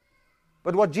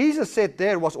 But what Jesus said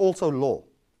there was also law.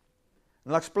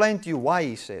 And I'll explain to you why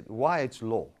he said, why it's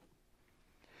law.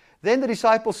 Then the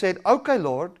disciples said, okay,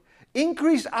 Lord,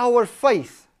 increase our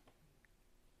faith.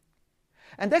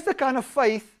 And that's the kind of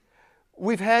faith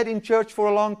we've had in church for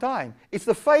a long time. It's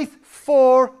the faith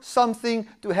for something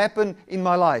to happen in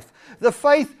my life. The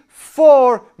faith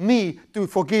for me to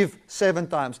forgive 7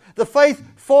 times. The faith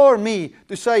for me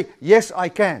to say, yes, I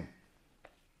can.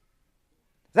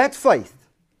 That's faith.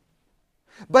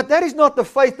 But that is not the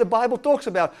faith the Bible talks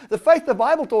about. The faith the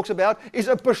Bible talks about is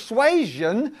a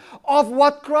persuasion of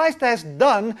what Christ has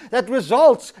done that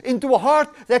results into a heart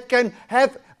that can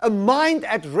have a mind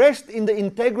at rest in the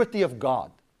integrity of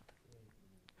God.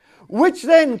 Which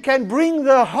then can bring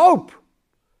the hope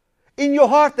in your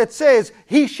heart that says,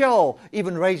 He shall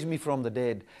even raise me from the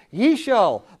dead. He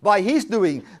shall, by His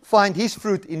doing, find His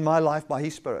fruit in my life by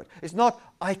His Spirit. It's not,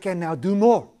 I can now do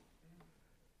more.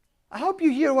 I hope you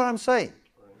hear what I'm saying.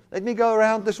 Let me go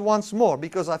around this once more,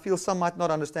 because I feel some might not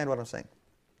understand what I'm saying.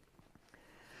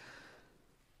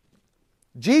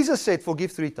 Jesus said,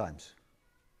 forgive 3 times.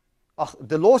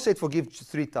 The law said, forgive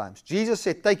 3 times. Jesus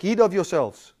said, take heed of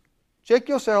yourselves. Check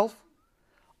yourself.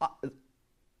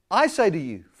 I say to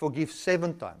you, forgive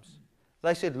 7 times.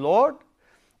 They said, Lord,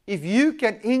 if you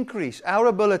can increase our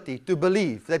ability to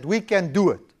believe that we can do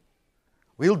it,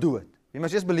 we'll do it. We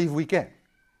must just believe we can.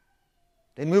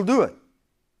 Then we'll do it.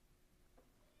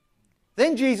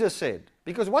 Then Jesus said,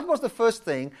 because what was the first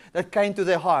thing that came to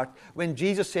their heart when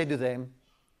Jesus said to them,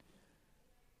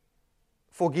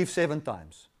 forgive 7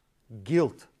 times?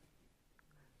 Guilt,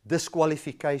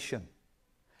 disqualification.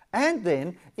 And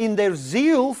then, in their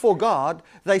zeal for God,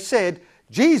 they said,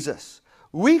 Jesus,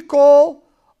 we call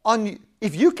on you.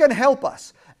 If you can help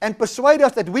us and persuade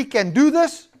us that we can do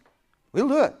this, we'll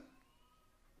do it.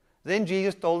 Then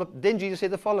Jesus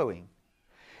said the following.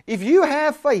 If you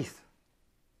have faith,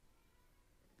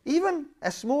 even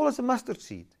as small as a mustard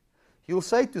seed, you'll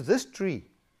say to this tree,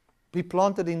 be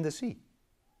planted in the sea.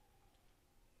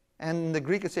 And in the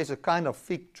Greek it says a kind of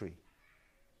fig tree.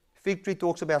 Fig tree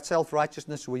talks about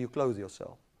self-righteousness where you clothe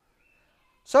yourself.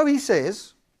 So he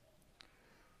says,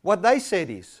 what they said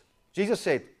is, Jesus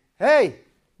said, hey,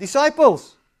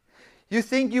 disciples, you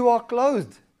think you are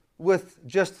clothed with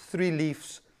just 3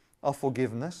 leaves of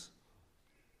forgiveness?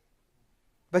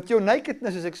 But your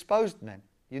nakedness is exposed, man.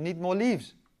 You need more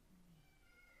leaves.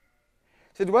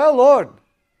 He said, well, Lord,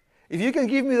 if you can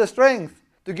give me the strength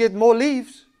to get more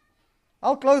leaves,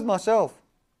 I'll clothe myself.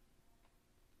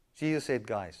 Jesus said,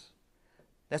 guys,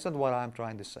 that's not what I'm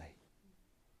trying to say.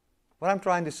 What I'm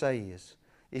trying to say is,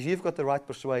 if you've got the right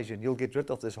persuasion, you'll get rid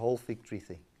of this whole fig tree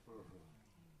thing.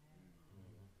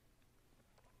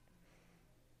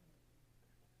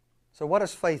 So what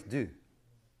does faith do?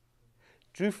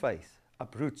 True faith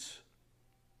uproots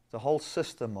the whole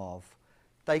system of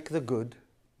take the good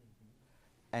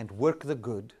and work the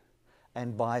good,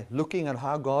 and by looking at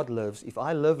how God lives, if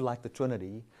I live like the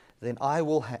Trinity, then I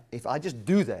will if I just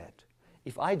do that,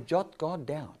 if I jot God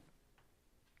down,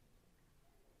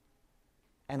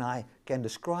 and I can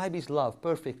describe His love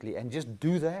perfectly and just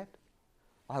do that,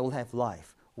 I will have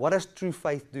life. What does true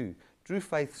faith do? True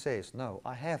faith says, no,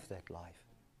 I have that life.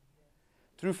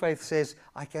 True faith says,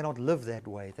 I cannot live that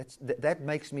way. That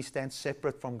makes me stand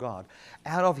separate from God.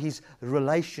 Out of His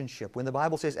relationship. When the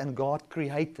Bible says, and God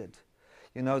created.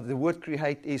 The word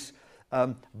create is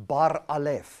bar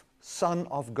aleph, Son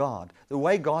of God. The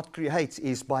way God creates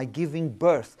is by giving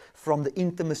birth from the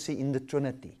intimacy in the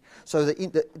Trinity. So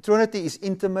the Trinity is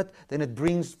intimate, then it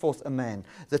brings forth a man.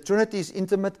 The Trinity is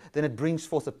intimate, then it brings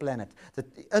forth a planet.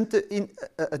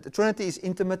 The Trinity is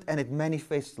intimate and it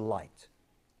manifests light.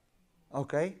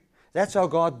 Okay? That's how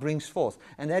God brings forth.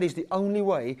 And that is the only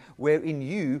way wherein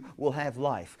you will have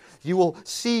life. You will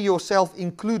see yourself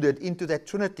included into that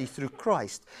Trinity through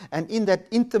Christ. And in that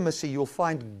intimacy, you'll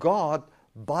find God,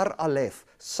 Bar Aleph,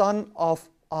 son of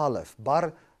Aleph.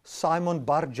 Bar Simon,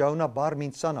 Bar Jonah, Bar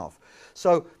means son of.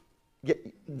 So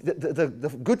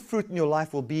the good fruit in your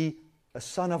life will be a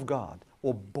son of God,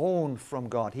 or born from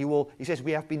God. He says,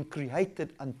 we have been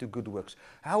created unto good works.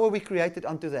 How are we created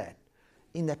unto that?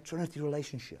 In that Trinity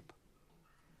relationship.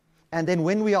 And then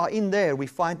when we are in there, we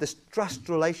find this trust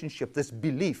relationship, this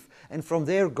belief. And from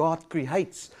there, God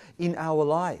creates in our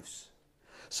lives.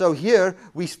 So here,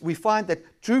 we find that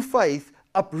true faith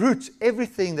uproots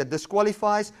everything that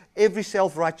disqualifies every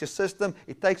self-righteous system.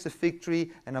 It takes the fig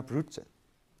tree and uproots it.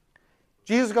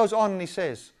 Jesus goes on and he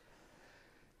says,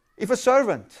 if a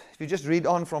servant, if you just read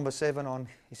on from verse 7 on,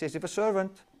 he says, if a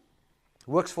servant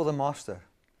works for the master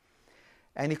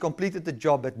and he completed the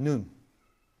job at noon,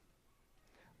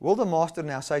 will the master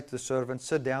now say to the servant,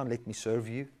 sit down, let me serve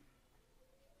you?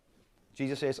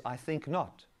 Jesus says, I think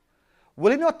not.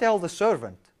 Will he not tell the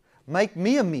servant, make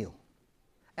me a meal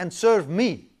and serve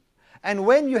me? And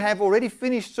when you have already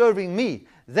finished serving me,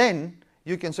 then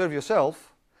you can serve yourself.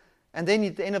 And then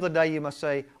at the end of the day you must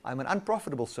say, I'm an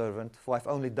unprofitable servant, for I've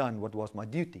only done what was my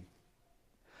duty.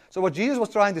 So what Jesus was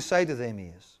trying to say to them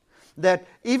is that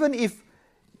even if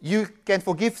you can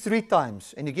forgive 3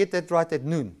 times and you get that right at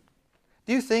noon,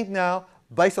 do you think now,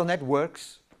 based on that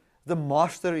works, the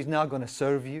master is now going to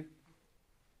serve you?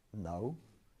 No.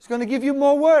 He's going to give you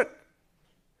more work.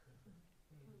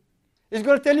 He's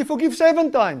going to tell you forgive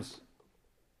 7 times.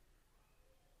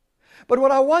 But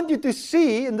what I want you to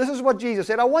see, and this is what Jesus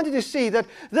said, I want you to see that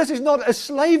this is not a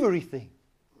slavery thing.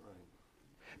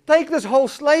 Take this whole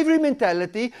slavery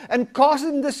mentality and cast it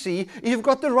in the sea if you've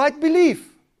got the right belief.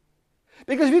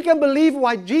 Because if you can believe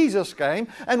why Jesus came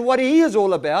and what He is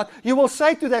all about, you will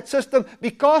say to that system,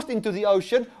 be cast into the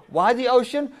ocean. Why the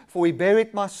ocean? For He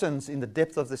buried my sins in the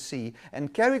depth of the sea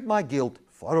and carried my guilt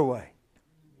far away.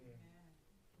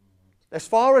 As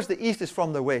far as the east is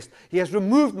from the west, He has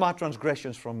removed my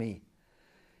transgressions from me.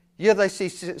 Here they see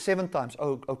 7 times.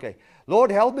 Oh, okay. Lord,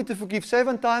 help me to forgive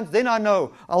 7 times. Then I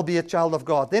know I'll be a child of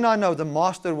God. Then I know the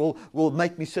Master will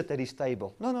make me sit at His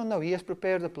table. No. He has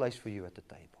prepared a place for you at the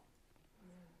table.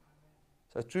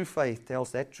 So true faith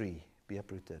tells that tree, be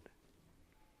uprooted.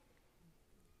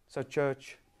 So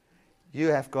church, you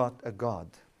have got a God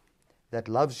that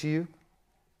loves you.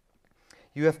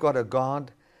 You have got a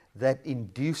God that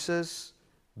induces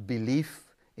belief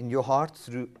in your heart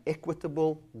through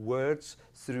equitable words,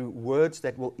 through words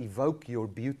that will evoke your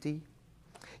beauty.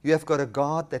 You have got a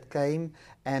God that came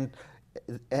and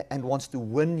wants to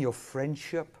win your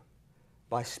friendship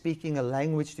by speaking a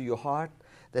language to your heart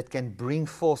that can bring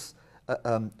forth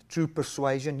true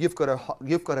persuasion. You've got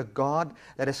a God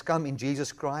that has come in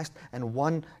Jesus Christ and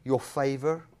won your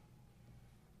favor.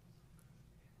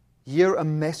 Hear a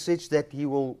message that He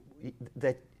will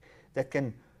that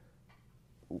can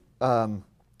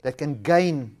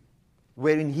gain,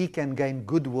 wherein He can gain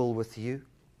goodwill with you.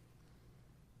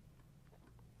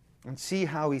 And see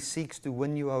how He seeks to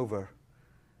win you over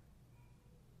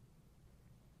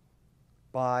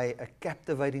by a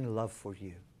captivating love for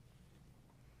you.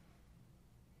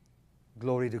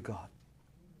 Glory to God.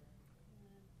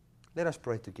 Let us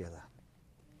pray together.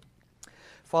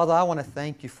 Father, I want to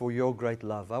thank You for Your great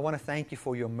love. I want to thank You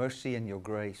for Your mercy and Your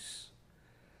grace.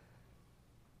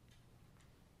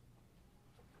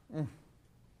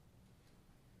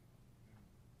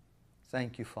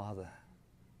 Thank You, Father.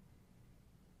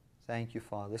 Thank You,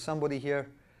 Father. There's somebody here,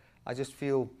 I just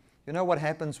feel, you know what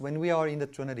happens when we are in the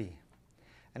Trinity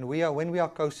and when we are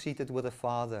co-seated with the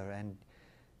Father, and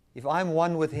if I'm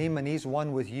one with Him and He's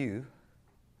one with you,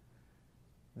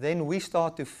 then we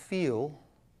start to feel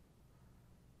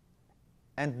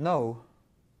and know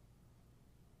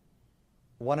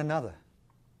one another.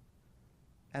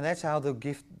 And that's how the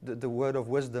gift, the word of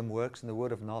wisdom works and the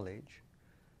word of knowledge.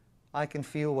 I can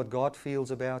feel what God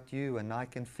feels about you, and I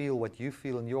can feel what you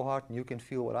feel in your heart, and you can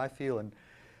feel what I feel,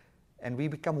 and we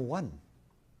become one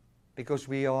because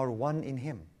we are one in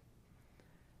Him.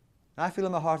 And I feel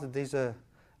in my heart that there's a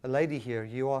lady here.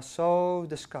 You are so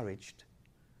discouraged,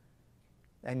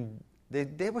 and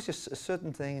there was just a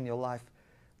certain thing in your life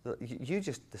that you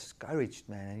just discouraged,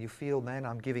 man, and you feel, man,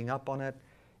 I'm giving up on it.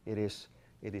 It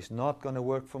is not going to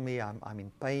work for me. I'm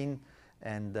in pain,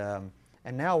 and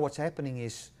now what's happening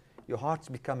is your heart's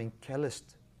becoming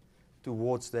calloused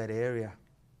towards that area.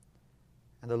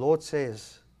 And the Lord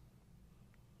says,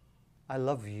 I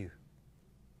love you.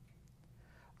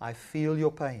 I feel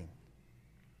your pain.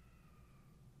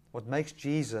 What makes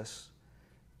Jesus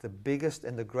the biggest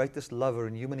and the greatest lover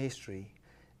in human history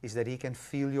is that He can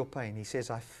feel your pain. He says,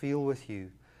 I feel with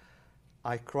you.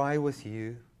 I cry with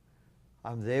you.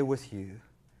 I'm there with you.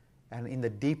 And in the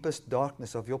deepest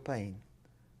darkness of your pain,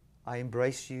 I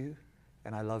embrace you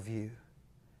and I love you.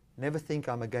 Never think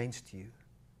I'm against you.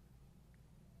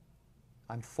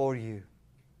 I'm for you.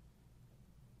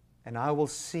 And I will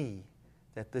see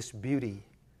that this beauty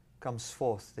comes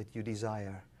forth that you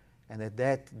desire, and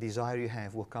that desire you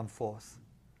have will come forth.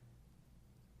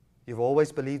 You've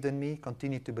always believed in me,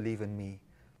 continue to believe in me.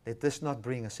 Let this not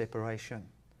bring a separation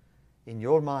in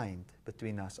your mind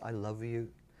between us. I love you.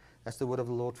 That's the word of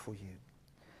the Lord for you.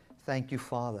 Thank you,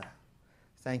 Father.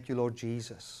 Thank you, Lord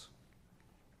Jesus.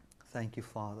 Thank you,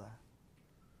 Father.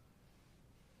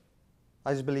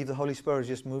 I just believe the Holy Spirit is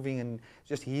just moving and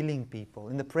just healing people.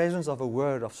 In the presence of a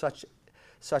word of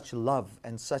such love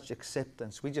and such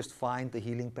acceptance, we just find the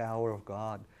healing power of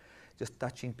God just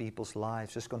touching people's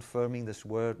lives, just confirming this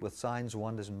word with signs,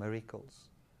 wonders, and miracles.